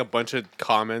get like a bunch of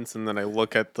comments and then I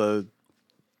look at the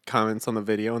comments on the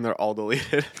video and they're all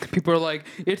deleted. People are like,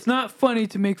 it's not funny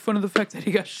to make fun of the fact that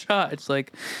he got shot. It's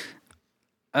like,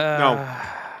 No.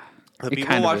 The It people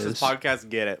kind who of watch this is. podcast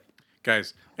get it.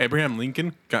 Guys, Abraham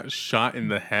Lincoln got shot in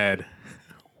the head.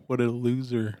 What a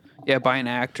loser. yeah, by an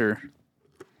actor.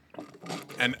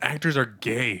 And actors are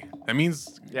gay. That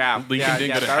means Yeah, Lincoln yeah, didn't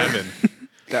yeah, go to that- heaven.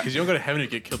 Because you don't go to heaven to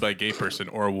get killed by a gay person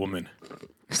or a woman.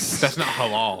 That's not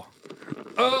halal.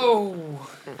 Oh!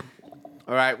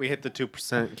 All right, we hit the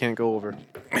 2%. Can't go over.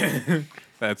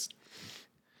 That's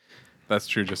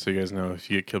true, just so you guys know. If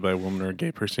you get killed by a woman or a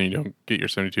gay person, you don't get your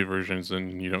 72 virgins,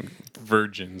 and you don't...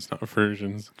 Virgins, not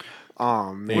versions.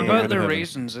 Oh, man. What go about to the heaven.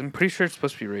 raisins? I'm pretty sure it's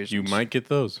supposed to be raisins. You might get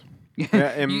those. Yeah,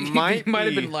 it You might might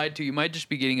have be. been lied to. You might just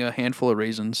be getting a handful of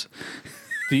raisins.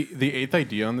 The eighth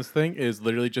idea on this thing is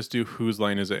literally just do whose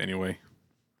line is it anyway,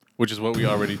 which is what we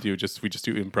already do. We just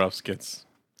do improv skits.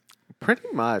 Pretty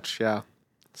much, yeah.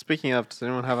 Speaking of, does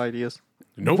anyone have ideas?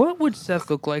 Nope. What would Seth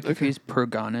look like if he's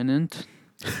pergonant?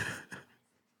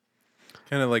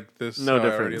 Kind of like this. No how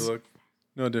I already difference. look.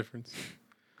 No difference.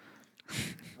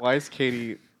 Why is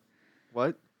Katie...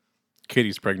 What?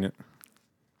 Katie's pregnant.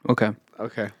 Okay.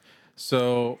 Okay.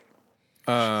 So,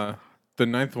 the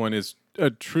ninth one is a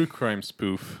true crime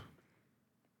spoof.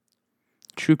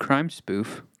 True crime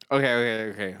spoof.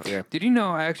 Okay. Did you know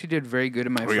I actually did very good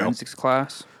in my we go. forensics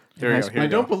class? in Here we high go, school? here I we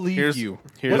don't go. believe Here's- you.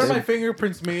 here's- What are my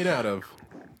fingerprints made out of?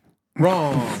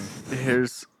 Wrong.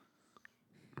 Here's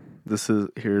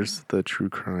the true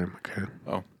crime. Okay.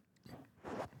 Oh.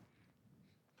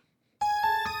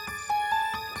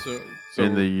 So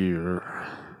In the year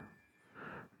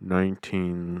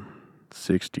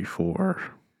 1964,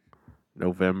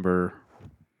 November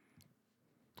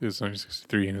it was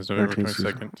 1963 and it was November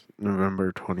 22nd.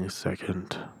 November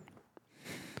 22nd,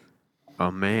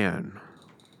 a man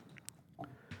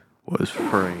was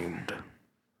framed.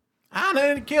 I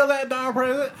didn't kill that darn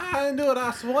president. I didn't do it.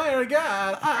 I swear to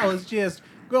God. I was just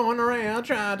going around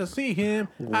trying to see him.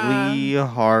 Lee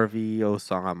Harvey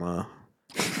Osama.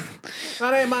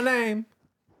 That ain't my name.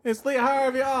 It's Lee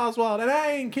Harvey Oswald, and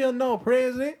I ain't killed no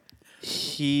president.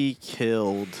 He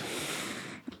killed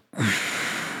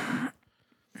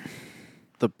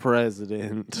the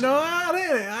president. No, I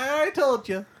didn't. I already told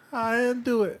you. I didn't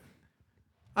do it.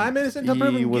 I'm innocent until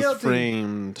He proven was guilty.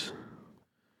 framed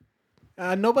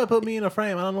Nobody put me in a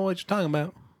frame. I don't know what you're talking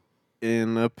about.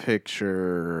 in a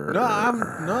picture.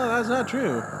 No, that's not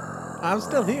true. I'm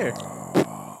still here.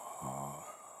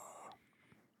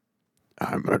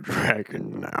 I'm a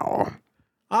dragon now.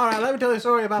 All right, let me tell you a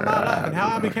story about my life and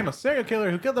how I became a serial killer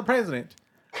who killed the president.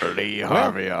 Lee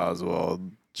Harvey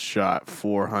Oswald shot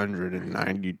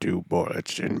 492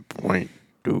 bullets in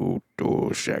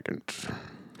 0.22 seconds.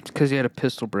 It's because he had a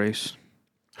pistol brace.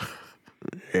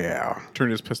 Yeah.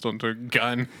 Turn his pistol into a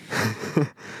gun.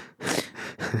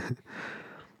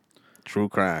 True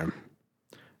crime.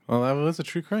 Well, that was a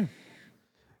true crime.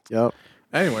 Yep.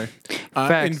 Anyway,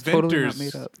 Facts, totally not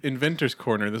made up. Inventors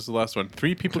Corner. This is the last one.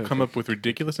 3 people come up with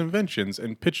ridiculous inventions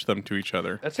and pitch them to each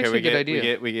other. That's actually a good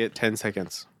idea. We get 10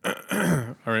 seconds. All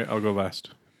right, I'll go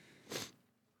last.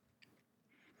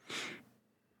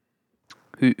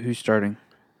 Who's starting?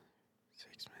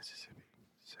 6 Mississippi,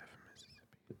 7 Mississippi,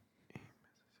 8 Mississippi.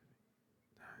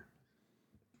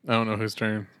 I don't know whose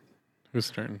turn.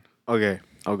 Okay,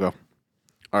 I'll go.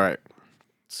 All right.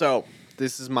 So,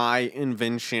 this is my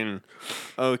invention.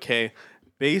 Okay.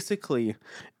 Basically,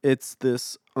 it's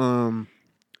this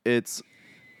it's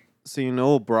so you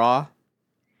know a bra,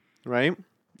 right?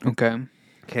 Okay.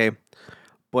 Okay.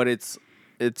 But it's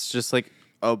just like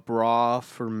a bra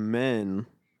for men.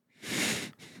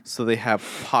 So they have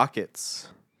pockets.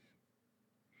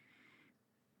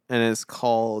 And it's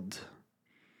called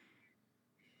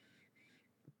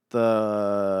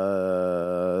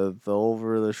the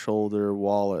over the shoulder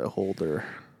wallet holder.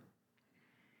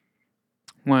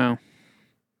 Wow.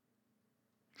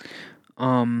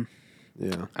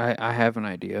 Yeah. I have an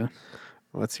idea.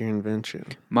 What's your invention?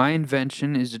 My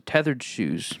invention is the tethered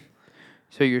shoes.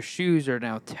 So your shoes are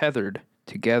now tethered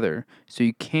together, so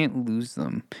you can't lose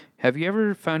them. Have you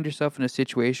ever found yourself in a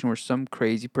situation where some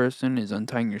crazy person is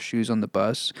untying your shoes on the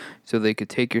bus so they could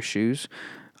take your shoes?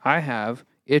 I have.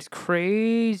 It's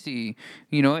crazy.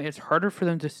 You know, it's harder for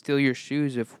them to steal your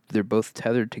shoes if they're both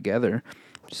tethered together.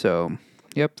 So,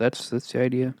 yep, that's the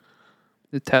idea.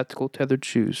 The tactical tethered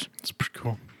shoes. It's pretty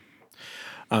cool.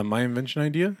 My invention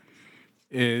idea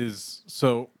is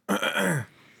so.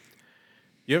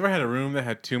 You ever had a room that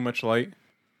had too much light?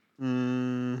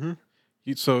 Mm-hmm.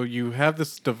 So you have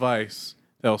this device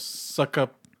that'll suck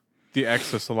up the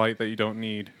excess light that you don't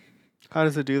need. How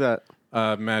does it do that?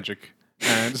 Magic.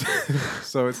 And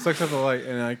so it sucks up the light,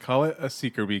 and I call it a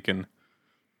seeker beacon.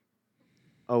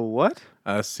 A what?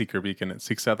 A seeker beacon. It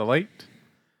seeks out the light,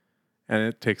 and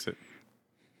it takes it.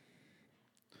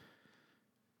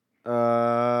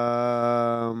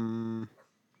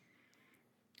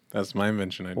 That's my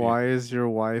invention idea. Why is your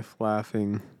wife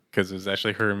laughing? Because it was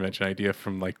actually her invention idea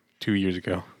from like 2 years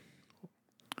ago.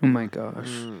 Oh my gosh.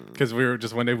 Because we were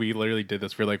just one day we literally did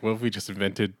this. We were like, what if we just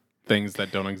invented things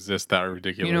that don't exist that are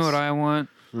ridiculous? You know what I want?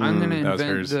 I'm gonna that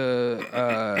was invent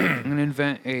I'm gonna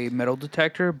invent a metal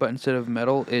detector, but instead of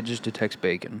metal, it just detects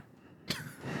bacon.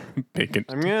 Bacon.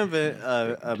 I'm gonna invent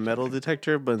a metal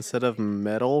detector, but instead of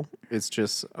metal, it's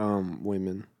just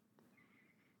women.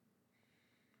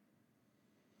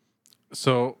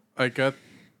 So I got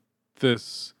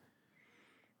this.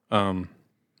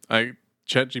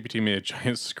 ChatGPT made a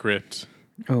giant script.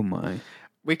 Oh my.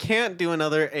 We can't do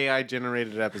another AI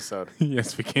generated episode.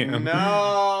 Yes, we can.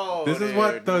 No, This is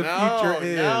what the future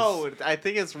is. No, I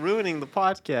think it's ruining the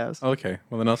podcast. Okay,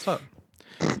 well then I'll stop.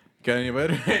 Got any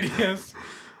better ideas?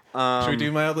 Should we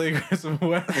do mildly aggressive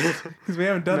West? Because we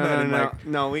haven't done that in like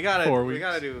no. We gotta 4 we weeks.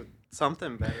 gotta do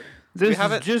something better. This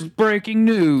is just breaking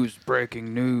news.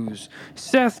 Breaking news.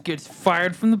 Seth gets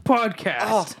fired from the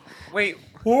podcast. Wait.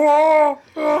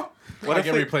 What I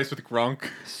get replaced with Gronk.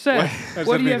 Seth,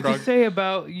 what do you have to say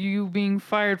about you being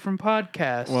fired from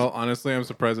podcasts? Well, honestly, I'm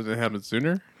surprised it didn't happen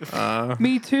sooner.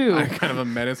 Me too. I'm kind of a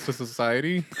menace to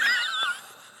society.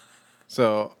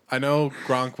 So I know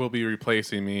Gronk will be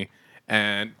replacing me.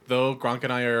 And though Gronk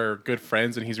and I are good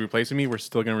friends and he's replacing me, we're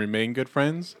still going to remain good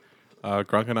friends.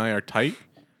 Gronk and I are tight.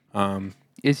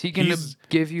 Is he going to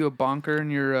give you a bonker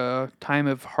in your time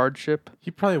of hardship?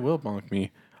 He probably will bonk me.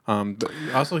 But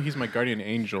also, he's my guardian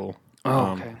angel.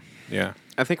 Okay. Yeah.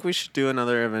 I think we should do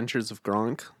another Adventures of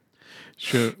Gronk.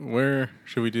 Should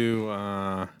we do?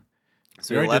 So we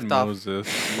we already left did off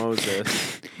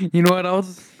Moses. You know what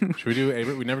else? Should we do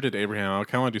Abraham? We never did Abraham. I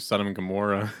kind of want to do Sodom and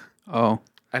Gomorrah. Oh.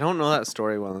 I don't know that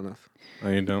story well enough. No,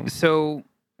 you don't. So,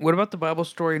 what about the Bible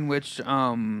story in which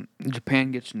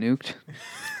Japan gets nuked?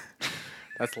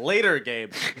 That's later,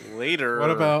 Gabe. Later.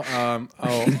 What about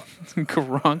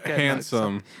Gronk.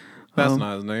 Handsome? That's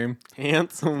not his name.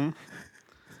 Handsome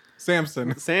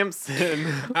Samson. Samson?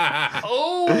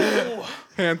 Oh.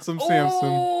 Handsome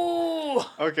Samson.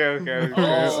 Okay.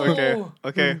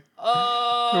 Who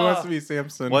wants to be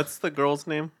Samson? What's the girl's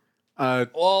name?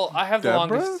 Well, I have the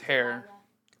Deborah? longest hair.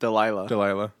 Delilah.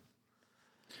 Delilah.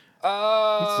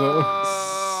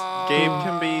 Gabe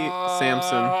can be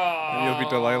Samson. And you'll be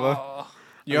Delilah.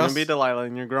 You're gonna be Delilah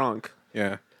and you're Gronk.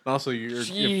 Yeah. Also, if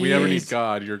we ever need Jeez.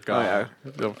 God, you're God.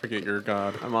 yeah. Don't forget you're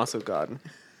God. I'm also God.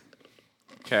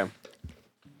 Okay.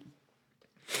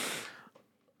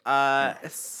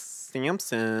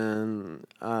 Samson.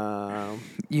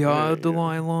 Yeah,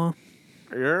 Delilah.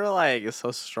 You're like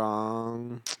so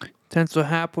strong. Tends to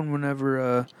happen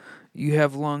whenever you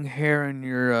have long hair and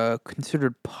you're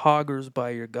considered poggers by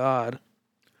your god.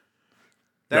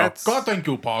 That's God thank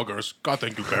you, Poggers. God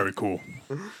thank you, very cool.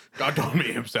 God told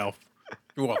me himself.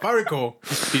 You are very cool.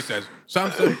 He says,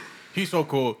 Samson, he's so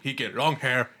cool, he get long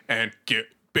hair and get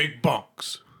big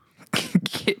bunks.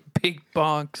 Get big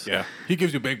bonks. Yeah, he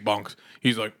gives you big bunks.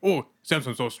 He's like, oh,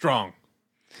 Samson's so strong.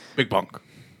 Big bunk.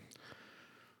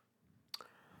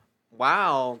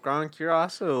 wow, Gronk. You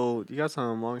got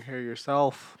some long hair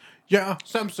yourself. Yeah,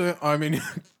 Samson, I mean,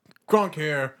 Gronk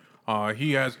hair,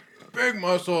 he has big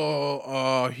muscle.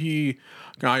 I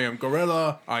am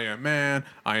Gorilla. I am Man.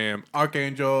 I am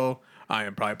Archangel. I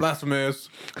am probably Blasphemous.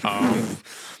 I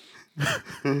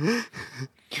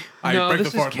No, break the this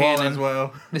is fourth wall canon. as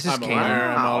well. This is I'm canon.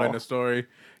 aware. I'm all in Wow. the story.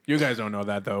 You guys don't know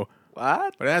that though,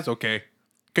 What? but that's okay.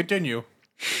 Continue.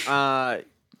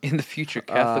 In the future,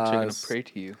 Catholics are going to pray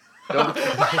to you.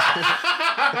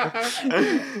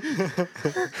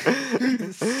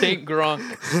 Saint Gronk.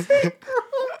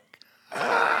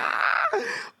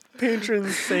 Patron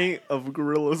saint of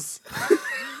gorillas.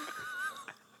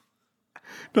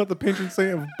 Not the patron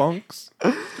saint of bunks.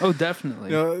 Oh,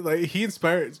 definitely. You know, like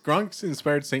Gronk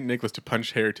inspired Saint Nicholas to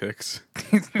punch heretics.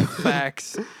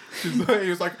 Facts. He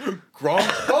was like,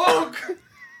 Gronk bunk.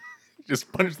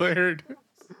 Just punch the heretic.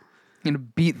 Gonna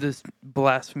beat this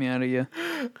blasphemy out of you.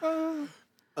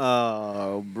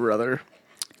 Oh, brother.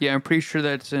 Yeah, I'm pretty sure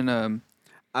that's in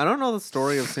I don't know the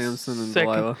story of Samson and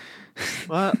Second-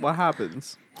 Delilah. What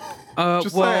happens?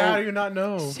 Just well, like, how do you not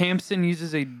know? Samson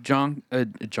uses a donkey's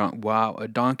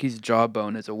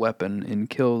jawbone as a weapon and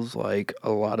kills like a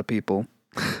lot of people.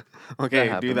 Okay,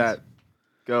 That do happens. that.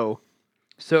 Go.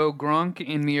 So Gronk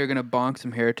and me are gonna bonk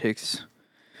some heretics.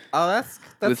 Oh, that's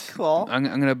with, cool. I'm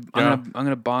gonna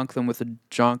bonk them with a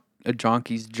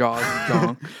donkey's jaws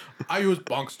donk. I use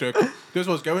bunk stick. This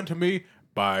was given to me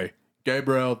by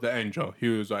Gabriel the angel. He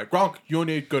was like, Gronk, you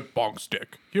need good bunk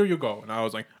stick. Here you go. And I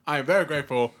was like, I am very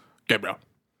grateful, Gabriel.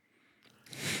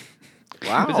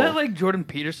 Wow. Is that like Jordan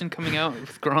Peterson coming out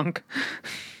with Gronk?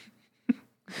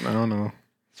 I don't know.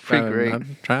 It's pretty great.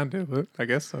 I'm trying to do it. I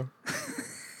guess so.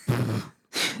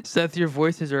 Seth, your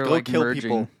voices are Go like kill merging.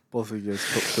 people. Both of you guys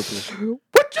kill people.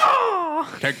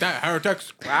 Whatcha? Take that,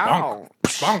 heretics. Wow.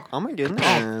 Bunk. Oh my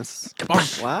goodness. Bunk.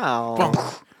 Wow. Bunk.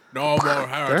 No more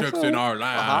heretics in our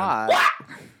land. Hot.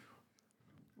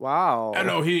 Wow.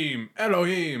 Elohim.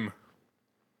 Elohim.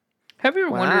 Have you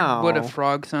ever wondered what a Wow.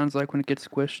 frog sounds like when it gets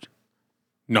squished?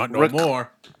 Not no Rick.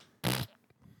 more. Yeah,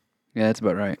 that's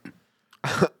about right.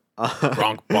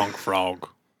 Gronk, bonk, frog.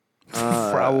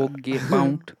 Frog get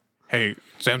bonked. Hey,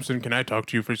 Samson, can I talk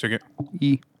to you for a second?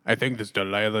 E. I think this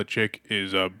Delilah chick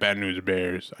is Bad News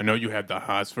Bears. I know you have the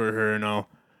hots for her and all,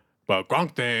 but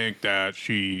Gronk think that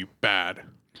she bad.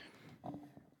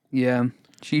 Yeah,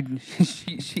 she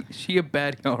a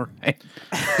baddie, all right.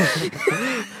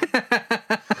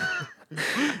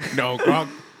 No,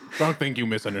 Gronk think you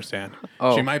misunderstand.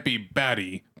 Oh. She might be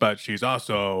baddie, but she's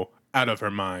also out of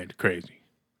her mind crazy.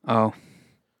 Oh,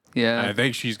 yeah. I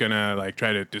think she's gonna like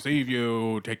try to deceive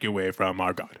you, take you away from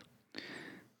our God.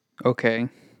 Okay.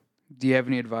 Do you have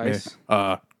any advice?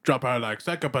 Drop her like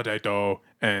sack of potato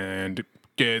and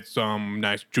get some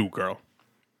nice Jew girl.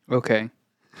 Okay.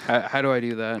 How do I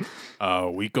do that?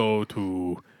 We go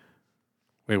to.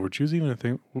 Wait, were Jews even a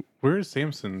thing? Where is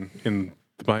Samson in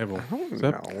the Bible? Is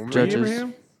that know. Judges.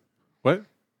 Abraham? What?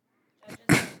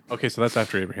 Okay, so that's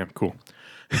after Abraham. Cool.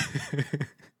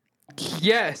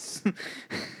 Yes.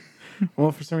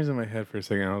 Well, for some reason in my head for a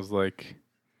second, I was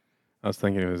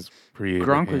thinking it was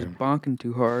Gronk was pre-Abraham. bonking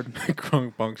too hard.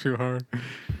 Gronk bonks too hard.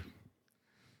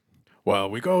 Well,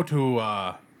 we'll go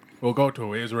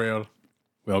to Israel.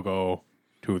 We'll go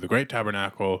to the Great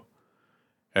Tabernacle,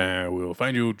 and we'll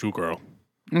find you, Jew girl.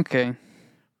 Okay.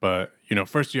 But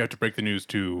first you have to break the news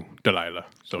to Delilah.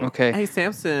 So Okay. Hey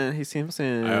Samson. Hey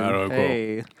Samson. I don't know.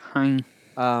 Hey. Hi.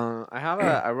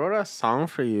 I wrote a song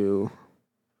for you.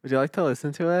 Would you like to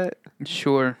listen to it?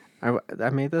 Sure. I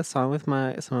made this song with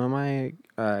some of my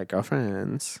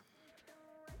girlfriends.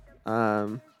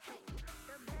 I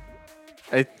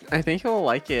think you'll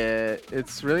like it.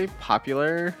 It's really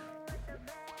popular.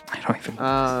 I don't even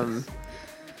know.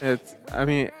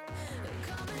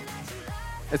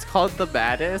 It's called The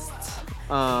Baddest.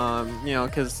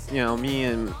 Because me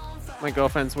and my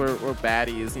girlfriends were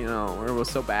baddies. We're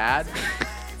so bad.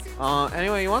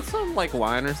 Anyway, you want some like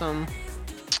wine or something?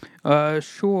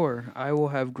 Sure. I will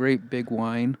have great big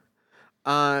wine.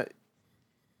 Gronk,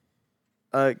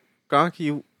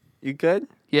 You good?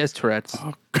 He has Tourette's.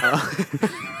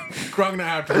 Gronk not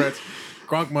have Tourette's.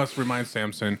 Gronk must remind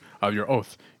Samson of your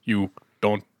oath. You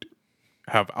don't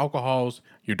have alcohols.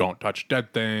 You don't touch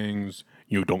dead things.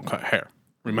 You don't cut hair.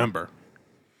 Remember.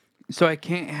 So I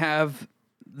can't have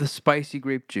the spicy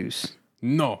grape juice.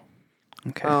 No.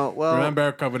 Okay. Well, Remember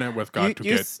our covenant with God to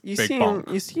get big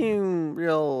bonk. You seem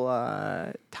real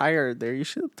tired there. You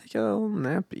should take a little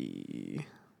nappy.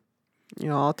 You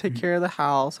know, I'll take care of the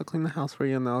house. I'll clean the house for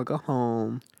you, and then I'll go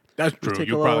home. That's true. take a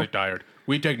You're little- probably tired.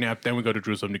 We take nap, then we go to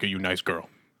Jerusalem to get you a nice girl.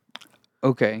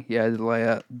 Okay. Yeah,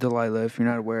 Delilah, if you're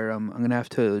not aware, I'm going to have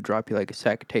to drop you like a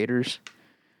sack of taters.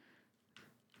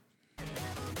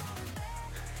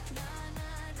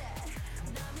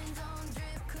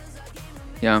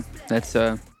 Yeah, that's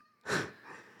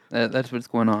what's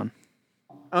going on.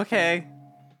 Okay.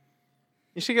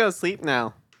 You should go to sleep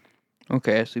now.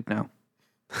 Okay, I sleep now.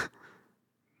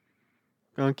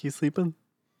 Gronk, you sleeping?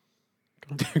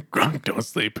 Gronk don't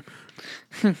sleep.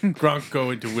 Gronk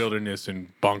go into wilderness and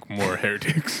bonk more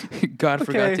heretics. God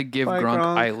forgot Okay, to give bye, Gronk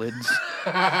Gronk. eyelids.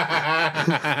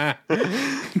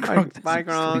 Bye,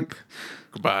 Gronk.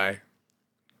 Goodbye.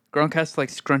 Gronk has to like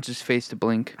scrunch his face to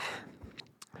blink.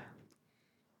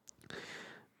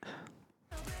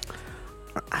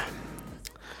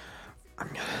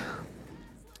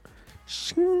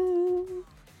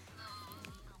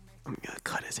 I'm gonna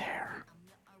cut his hair.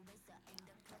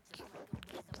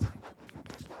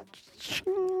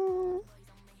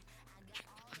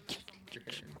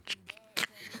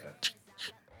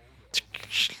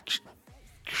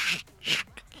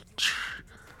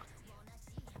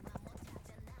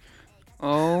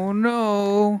 Oh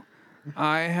no,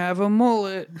 I have a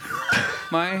mullet.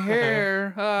 My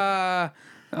hair. I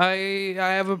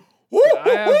have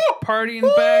party in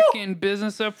the back and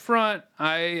business up front.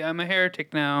 I'm a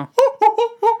heretic now.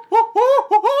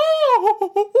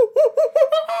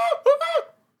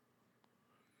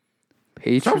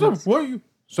 Samson,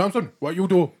 Patron. what you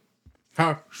do?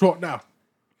 How short now?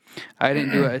 I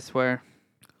didn't do it. I swear.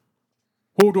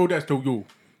 Who do this to you?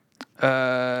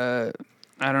 I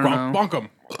don't Gronk, know. bonk him.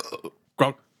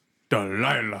 Gronk,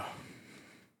 Delilah.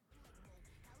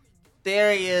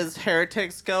 There he is.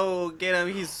 Heretics, go get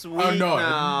him. He's sweet Oh no!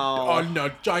 now. Oh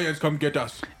no! Giants, come get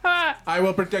us! Ah! I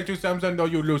will protect you, Samson, though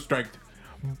you lose strength.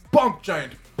 Bonk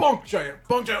giant! Bonk giant!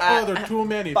 Bonk giant! Oh, there are too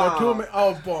many. There are too many.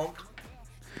 Oh, bonk!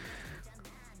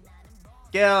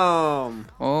 Get him.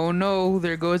 Oh no,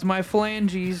 there goes my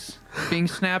phalanges being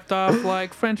snapped off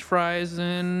like French fries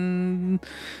in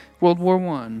World War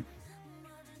One.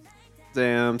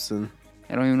 Samson.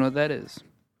 I don't even know what that is.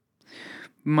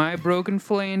 My broken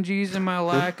phalanges and my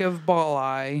lack of ball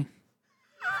eye.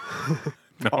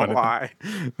 Why?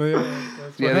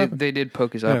 Yeah, they did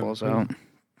poke his eyeballs out.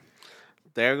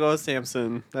 There goes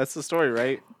Samson. That's the story,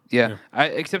 right? Yeah,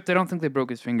 except I don't think they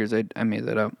broke his fingers. I made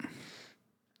that up.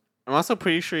 I'm also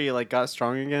pretty sure he like got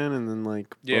strong again and then like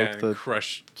broke the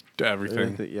crushed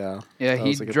everything. yeah. Yeah, That he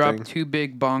was, like, a dropped thing. 2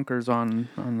 big bonkers on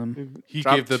them. He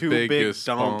Dropped gave the 2 big biggest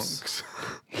dumps.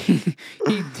 bonks.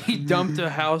 he dumped a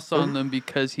house on them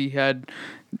because he had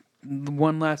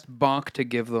one last bonk to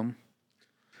give them.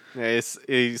 Yeah,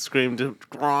 he screamed,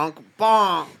 "Gronk,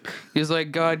 bonk!" He was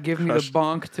like, God, give me the Crushed.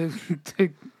 bonk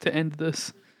to end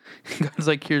this. God's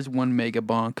like, here's 1 mega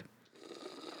bonk.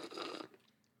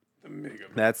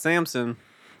 That's Samson.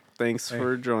 Thanks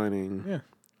for joining. Yeah.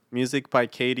 Music by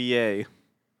KDA.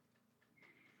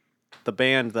 The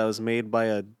band that was made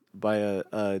by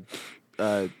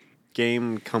a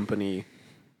game company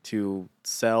to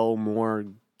sell more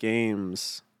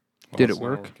games. Did it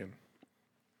work?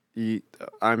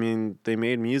 I mean, they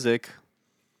made music.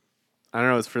 I don't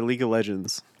know. It's for League of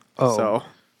Legends. Oh. So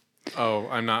Oh,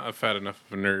 I'm not a fat enough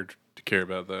of a nerd to care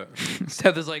about that.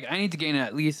 Seth is like, I need to gain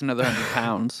at least another 100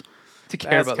 pounds to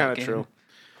care that's about kind that of game. true.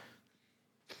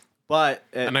 But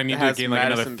it And I need to has gain like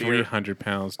another Madison Beer. 300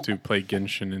 pounds to play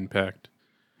Genshin Impact.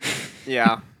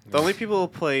 Yeah. The only people who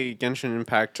play Genshin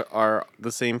Impact are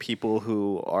the same people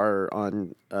who are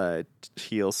on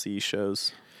TLC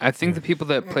shows. I think the people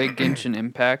that play Genshin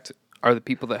Impact are the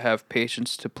people that have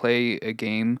patience to play a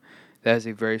game that has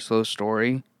a very slow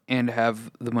story and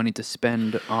have the money to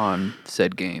spend on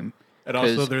said game. And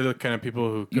also, 'Cause- they're the kind of people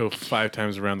who go 5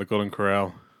 times around the Golden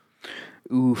Corral.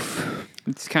 Oof.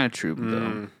 It's kind of true,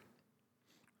 though.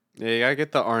 Yeah, you gotta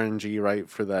get the RNG right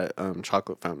for that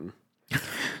chocolate fountain.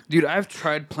 Dude, I've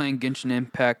tried playing Genshin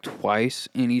Impact twice,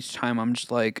 and each time I'm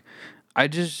just like, I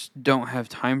just don't have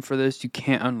time for this. You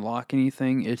can't unlock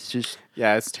anything. It's just,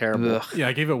 Yeah, it's terrible. ugh. Yeah,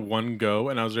 I gave it 1 go,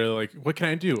 and I was really like, what can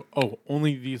I do? Oh,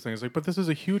 only these things. Like, but this is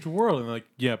a huge world. And they're like,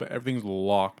 yeah, but everything's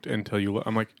locked until you...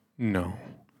 I'm like, no.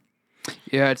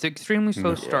 Yeah, it's extremely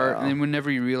slow No. start, and then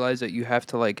whenever you realize that you have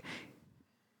to like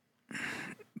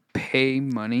pay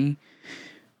money.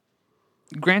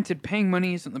 Granted, paying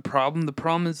money isn't the problem. The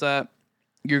problem is that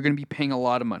you're going to be paying a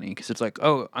lot of money because it's like,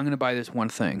 oh, I'm going to buy this one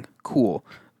thing. Cool.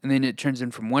 And then it turns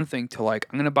in from one thing to like,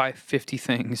 I'm going to buy 50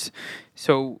 things.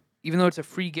 So even though it's a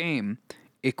free game,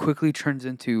 it quickly turns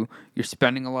into you're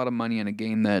spending a lot of money on a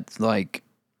game that's like,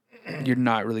 you're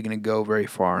not really going to go very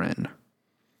far in.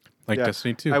 Like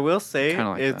Destiny 2. I will say Kind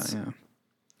of like it's that,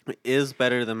 it is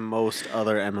better than most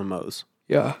other MMOs.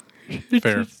 yeah.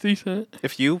 Fair. It's decent.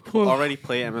 If you already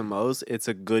play MMOs, it's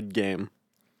a good game.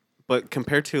 But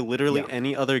compared to literally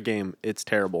any other game, it's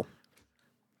terrible.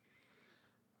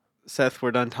 Seth,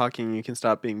 we're done talking. You can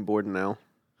stop being bored now.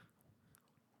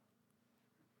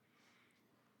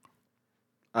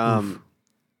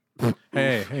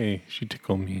 Hey, she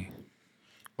tickled me.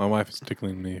 My wife is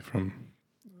tickling me from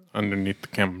underneath the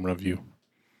camera view.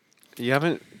 You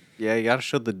haven't. Yeah, you gotta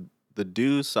show the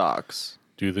do socks.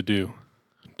 Do the do.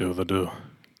 Do the do.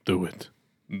 Do it.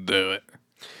 Do it.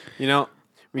 You know,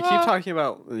 we keep talking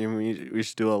about we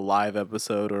should do a live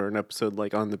episode or an episode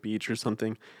like on the beach or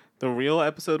something. The real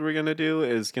episode we're gonna do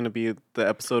is gonna be the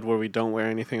episode where we don't wear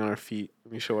anything on our feet.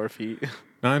 We show our feet.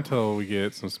 Not until we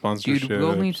get some sponsorship. Dude,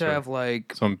 we'll need to have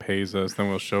like someone pays us, then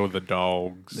we'll show the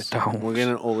dogs. We'll get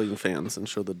an OnlyFans and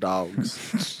show the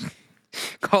dogs.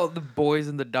 call it the boys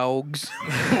and the dogs.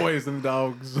 Boys and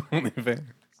dogs. OnlyFans.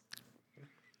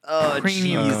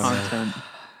 Premium content.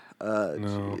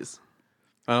 No. Jeez.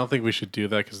 I don't think we should do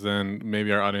that because then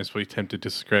maybe our audience will be tempted to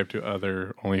subscribe to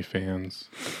other OnlyFans.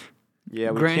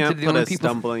 Yeah, we Granted, can't the put only a people-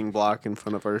 stumbling block in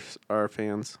front of our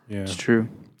fans. Yeah. It's true.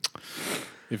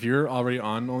 If you're already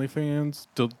on OnlyFans,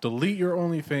 delete your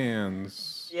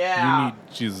OnlyFans. Yeah. You need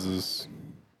Jesus.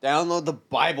 Download the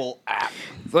Bible app.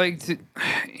 Like,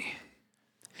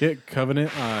 Get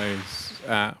Covenant Eyes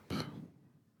app.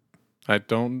 I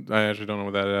actually don't know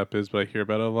what that app is, but I hear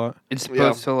about it a lot. it's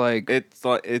supposed to like It's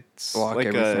like block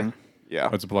everything. yeah.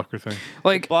 Oh, it's a blocker thing.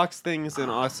 Like, Blocks things and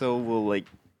also will like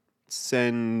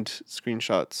send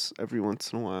screenshots every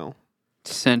once in a while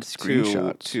send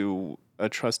screenshots. to a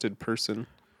trusted person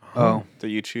Oh, that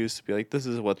you choose to be like, this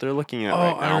is what they're looking at Oh,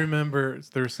 right now. I remember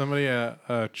there was somebody at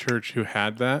a church who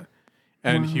had that,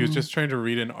 and he was just trying to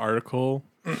read an article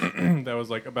that was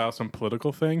like about some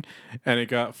political thing, and it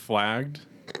got flagged,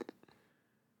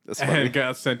 That's and funny. it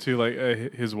got sent to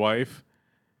like his wife,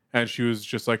 and she was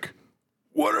just like,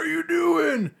 "What are you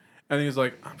doing?" And he was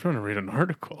like, "I'm trying to read an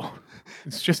article.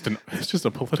 It's just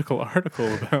a political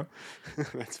article about."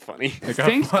 That's funny. It got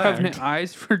thanks, flagged. Covenant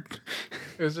Eyes, for.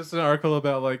 It was just an article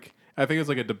about like I think it was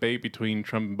like a debate between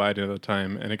Trump and Biden at the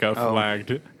time, and it got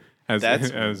flagged as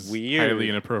That's weird. highly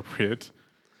inappropriate.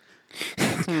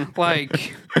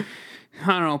 Like, I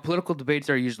don't know. Political debates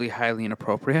are usually highly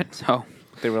inappropriate, so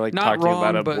They were like not talking wrong,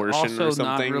 about but abortion also or something.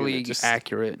 not and really it just,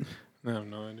 accurate. I have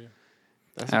no idea.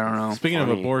 I don't know. Speaking of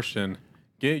funny. abortion,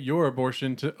 get your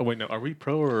abortion to. Oh wait, no. Are we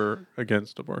pro or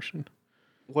against abortion?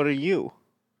 What are you?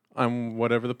 I'm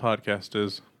whatever the podcast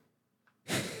is.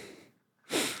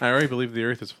 I already believe the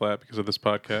Earth is flat because of this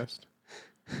podcast.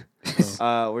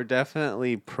 We're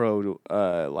definitely pro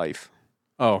life.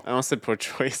 Oh, I almost said pro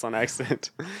choice on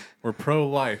accident. we're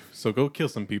pro-life, so go kill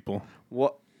some people.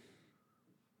 What?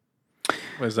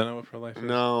 Wait, is that not what pro-life is?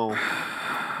 No.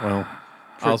 Well,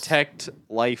 I'll Protect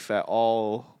life at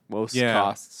all most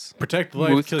costs. protect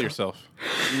life, Most kill co- yourself.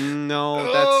 No,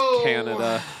 that's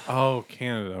Canada. Oh,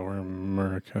 Canada, we're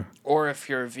America. Or if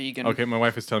you're a vegan. Okay, my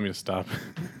wife is telling me to stop.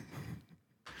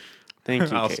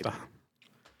 Thank you, I'll Kate. stop.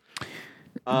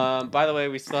 By the way,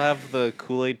 we still have the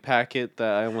Kool-Aid packet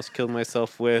that I almost killed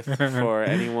myself with. For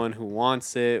anyone who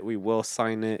wants it, we will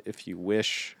sign it if you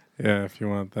wish. Yeah, if you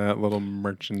want that little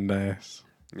merchandise.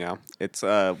 Yeah, it's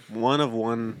one of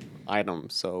one item,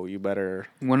 so you better.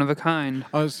 One of a kind.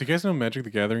 Oh, so you guys know Magic the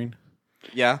Gathering?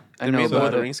 Yeah, I they know made Lord of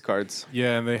about the it. Rings cards.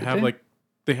 Yeah, and they have they?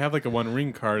 like a One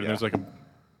Ring card, and Yeah. there's like a,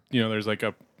 there's like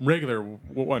a regular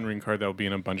One Ring card that will be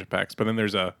in a bunch of packs, but then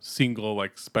there's a single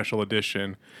like special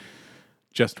edition,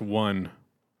 just one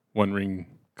Ring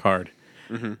card,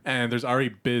 and there's already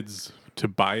bids to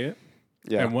buy it.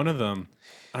 Yeah, And one of them,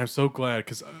 I'm so glad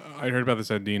because I heard about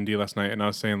this at D&D last night, and I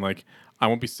was saying like I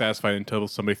won't be satisfied until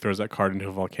somebody throws that card into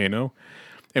a volcano.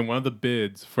 And one of the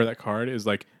bids for that card is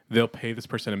like they'll pay this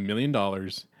person $1 million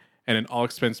and an all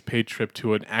expense paid trip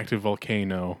to an active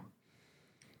volcano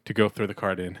to go throw the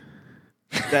card in.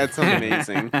 that's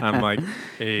amazing. I'm like,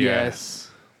 Yes.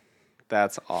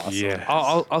 That's awesome. yes.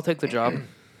 I'll take the job.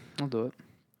 I'll do it.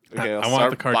 Okay, I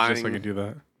want the card just so I can do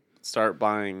that. Start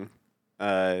buying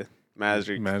Magic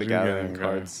the Magic Gathering Gathering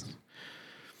cards.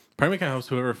 Probably kind of hopes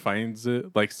whoever finds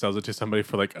it like sells it to somebody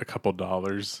for like a couple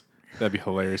dollars. That'd be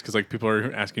hilarious because like people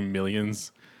are asking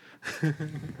millions.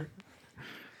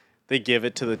 They give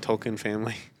it to the Tolkien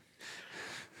family.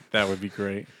 That would be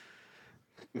great.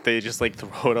 They just like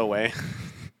throw it away.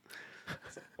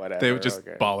 Whatever. They would just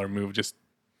baller move, just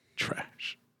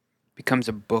trash. Becomes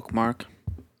a bookmark.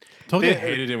 Tolkien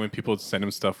hated it when people would send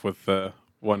him stuff with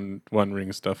one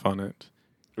ring stuff on it.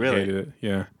 Really? Hated it.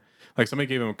 Yeah. Like somebody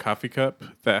gave him a coffee cup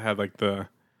that had like the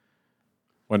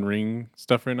One Ring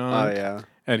stuff written on it. Oh yeah.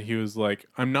 And he was like,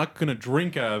 "I'm not gonna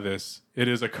drink out of this. It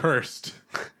is accursed."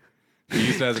 He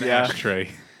used it as an ashtray.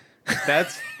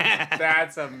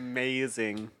 That's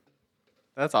amazing.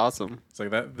 That's awesome. It's like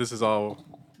that. This is all.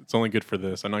 It's only good for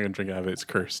this. I'm not gonna drink out of it. It's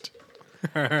cursed.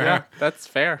 Yeah, that's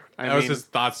fair. That was his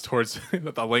thoughts towards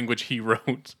the language he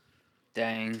wrote.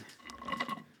 Dang.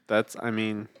 That's He's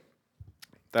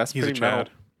pretty a Chad.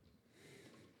 metal.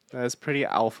 That is pretty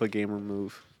alpha gamer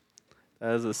move.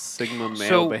 That is a Sigma male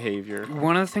So, behavior.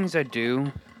 One of the things I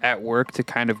do at work to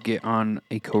kind of get on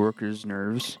a coworker's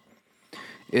nerves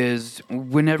is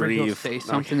whenever he'll Breathe. say No.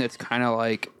 something that's kind of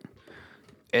like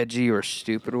edgy or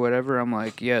stupid or whatever, I'm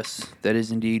like, yes, that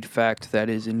is indeed fact. That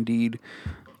is indeed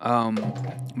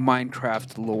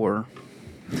Minecraft lore.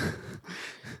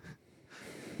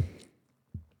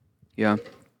 Yeah.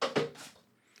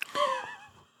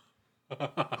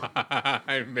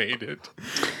 I made it.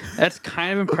 That's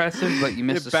kind of impressive, but you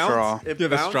missed a straw.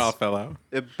 The straw fell out.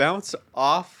 It bounced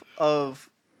off of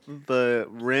the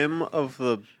rim of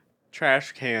the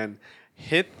trash can,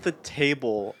 hit the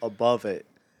table above it,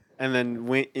 and then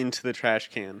went into the trash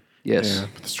can. Yes. Yeah,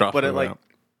 but the straw But it fell like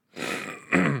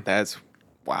out. that's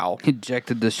wow.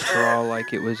 Ejected the straw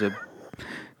like it was a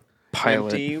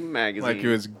pilot. Empty magazine. Like it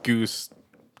was Goose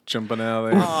jumping out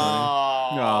there. Oh,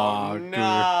 Aw,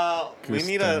 no! Goose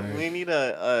We need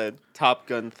a Top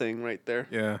Gun thing right there.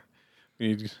 Yeah. We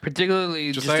need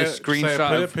Particularly just a Josiah, screenshot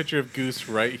put a of picture of Goose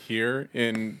right here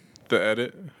in the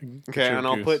edit. Okay, Picture of and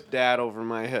I'll Goose. put Dad over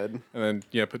my head. And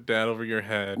then put Dad over your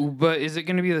head. But is it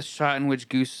going to be the shot in which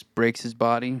Goose breaks his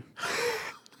body?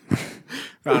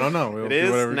 I don't know. We'll It do is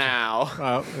whatever. now.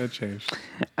 Oh, it changed.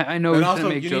 I know And we also,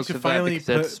 shouldn't make you need jokes to of that finally because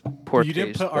that's put. poor You didn't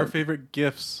taste, put our but- favorite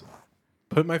gifs.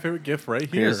 Put my favorite gif right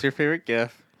here. Here's your favorite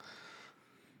GIF.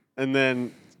 And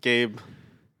then Gabe.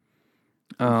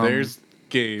 There's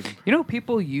Gabe. You know,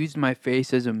 people used my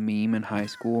face as a meme in high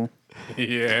school.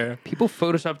 Yeah. People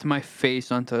photoshopped my face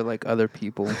onto like other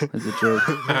people as a joke.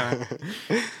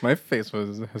 My face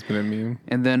has been a meme.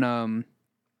 And then,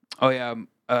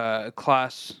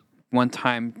 class one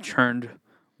time turned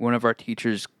one of our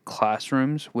teachers'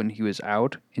 classrooms when he was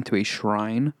out into a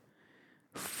shrine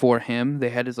for him. They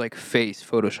had his like face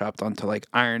photoshopped onto like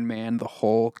Iron Man, the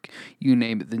Hulk, you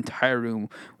name it. The entire room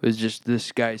was just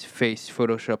this guy's face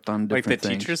photoshopped on different Like the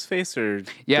things. teacher's face or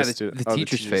Yeah, the the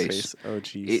teacher's face. Oh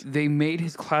jeez. They made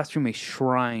his classroom a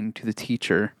shrine to the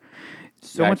teacher.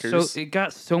 So much Yackers. so it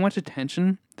got so much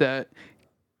attention that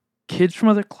kids from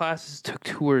other classes took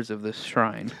tours of this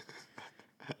shrine.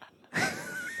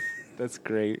 That's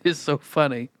great. It's so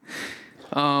funny.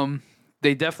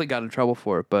 They definitely got in trouble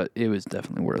for it, but it was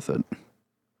definitely worth it.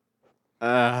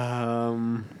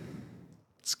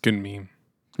 It's a good meme.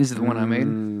 This is the one I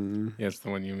made. Yeah, it's the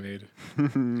one you made.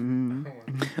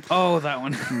 Oh, that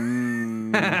one.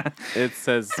 It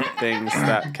says things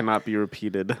that cannot be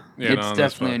repeated. Yeah, It's on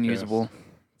this definitely podcast. unusable.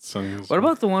 It's unusable. What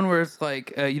about the one where it's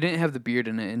like you didn't have the beard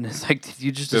in it, and it's like, did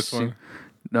you just this assume? one?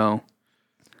 No.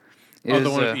 It Oh, was, the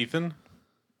one with Ethan?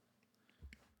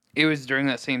 It was during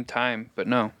that same time, but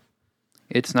no,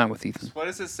 it's not with Ethan. What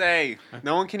does it say?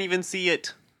 No one can even see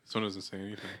it. This one doesn't say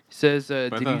anything. It says,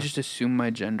 "Did you thought- just assume my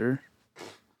gender?"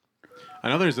 I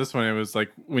know there's this one. It was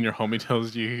like when your homie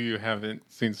tells you you haven't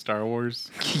seen Star Wars.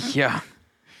 Yeah.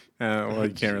 Well,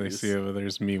 you can't really Jeez. see it, but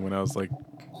there's me when I was like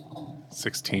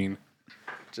 16.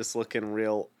 Just looking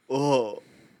real. Oh,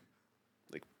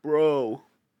 like bro.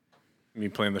 Me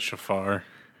playing the shofar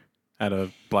at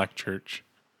a black church.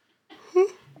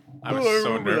 I was so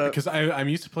remember nervous that. because I'm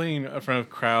used to playing in front of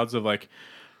crowds of like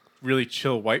really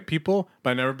chill white people,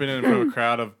 but I've never been in front of a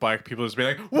crowd of black people just being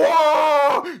like,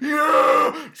 "Whoa,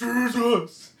 yeah,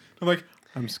 Jesus!" I'm like,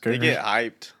 I'm They scared. get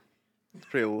hyped. It's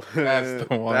pretty. That's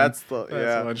the one. That's the That's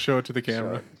yeah. the one. Show it to the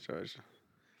camera. Sure.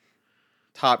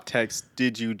 Top text.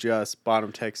 Did you just?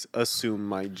 Bottom text. Assume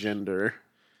my gender.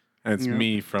 And it's Yeah.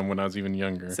 me from when I was even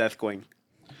younger. Seth going.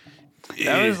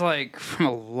 That was like from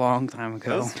a long time That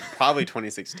ago. was probably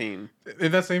 2016.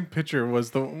 In that same picture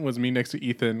was me next to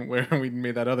Ethan, where we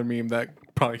made that other meme that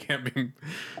probably can't be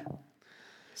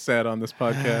said on this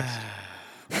podcast.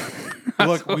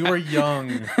 Look, we were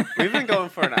young. We've been going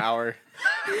for an hour.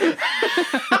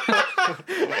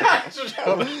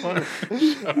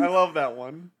 I love that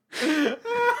one.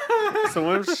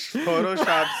 Someone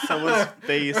photoshopped someone's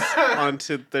face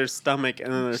onto their stomach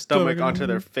and then their stomach onto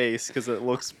their face because it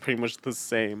looks pretty much the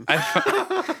same.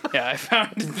 I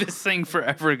found this thing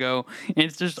forever ago, and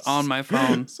it's just on my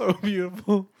phone. So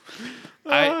beautiful.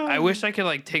 I wish I could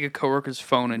like take a coworker's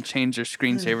phone and change their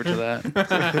screensaver to that.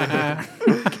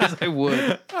 Because I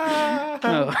would.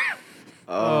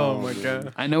 Oh my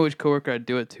god. I know which coworker I'd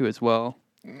do it to as well.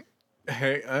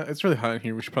 Hey, it's really hot in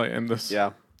here. We should probably end this.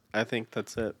 Yeah, I think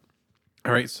that's it.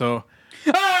 All right, so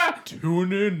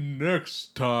tune in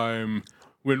next time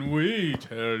when we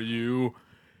tell you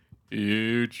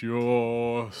eat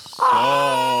your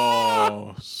sauce.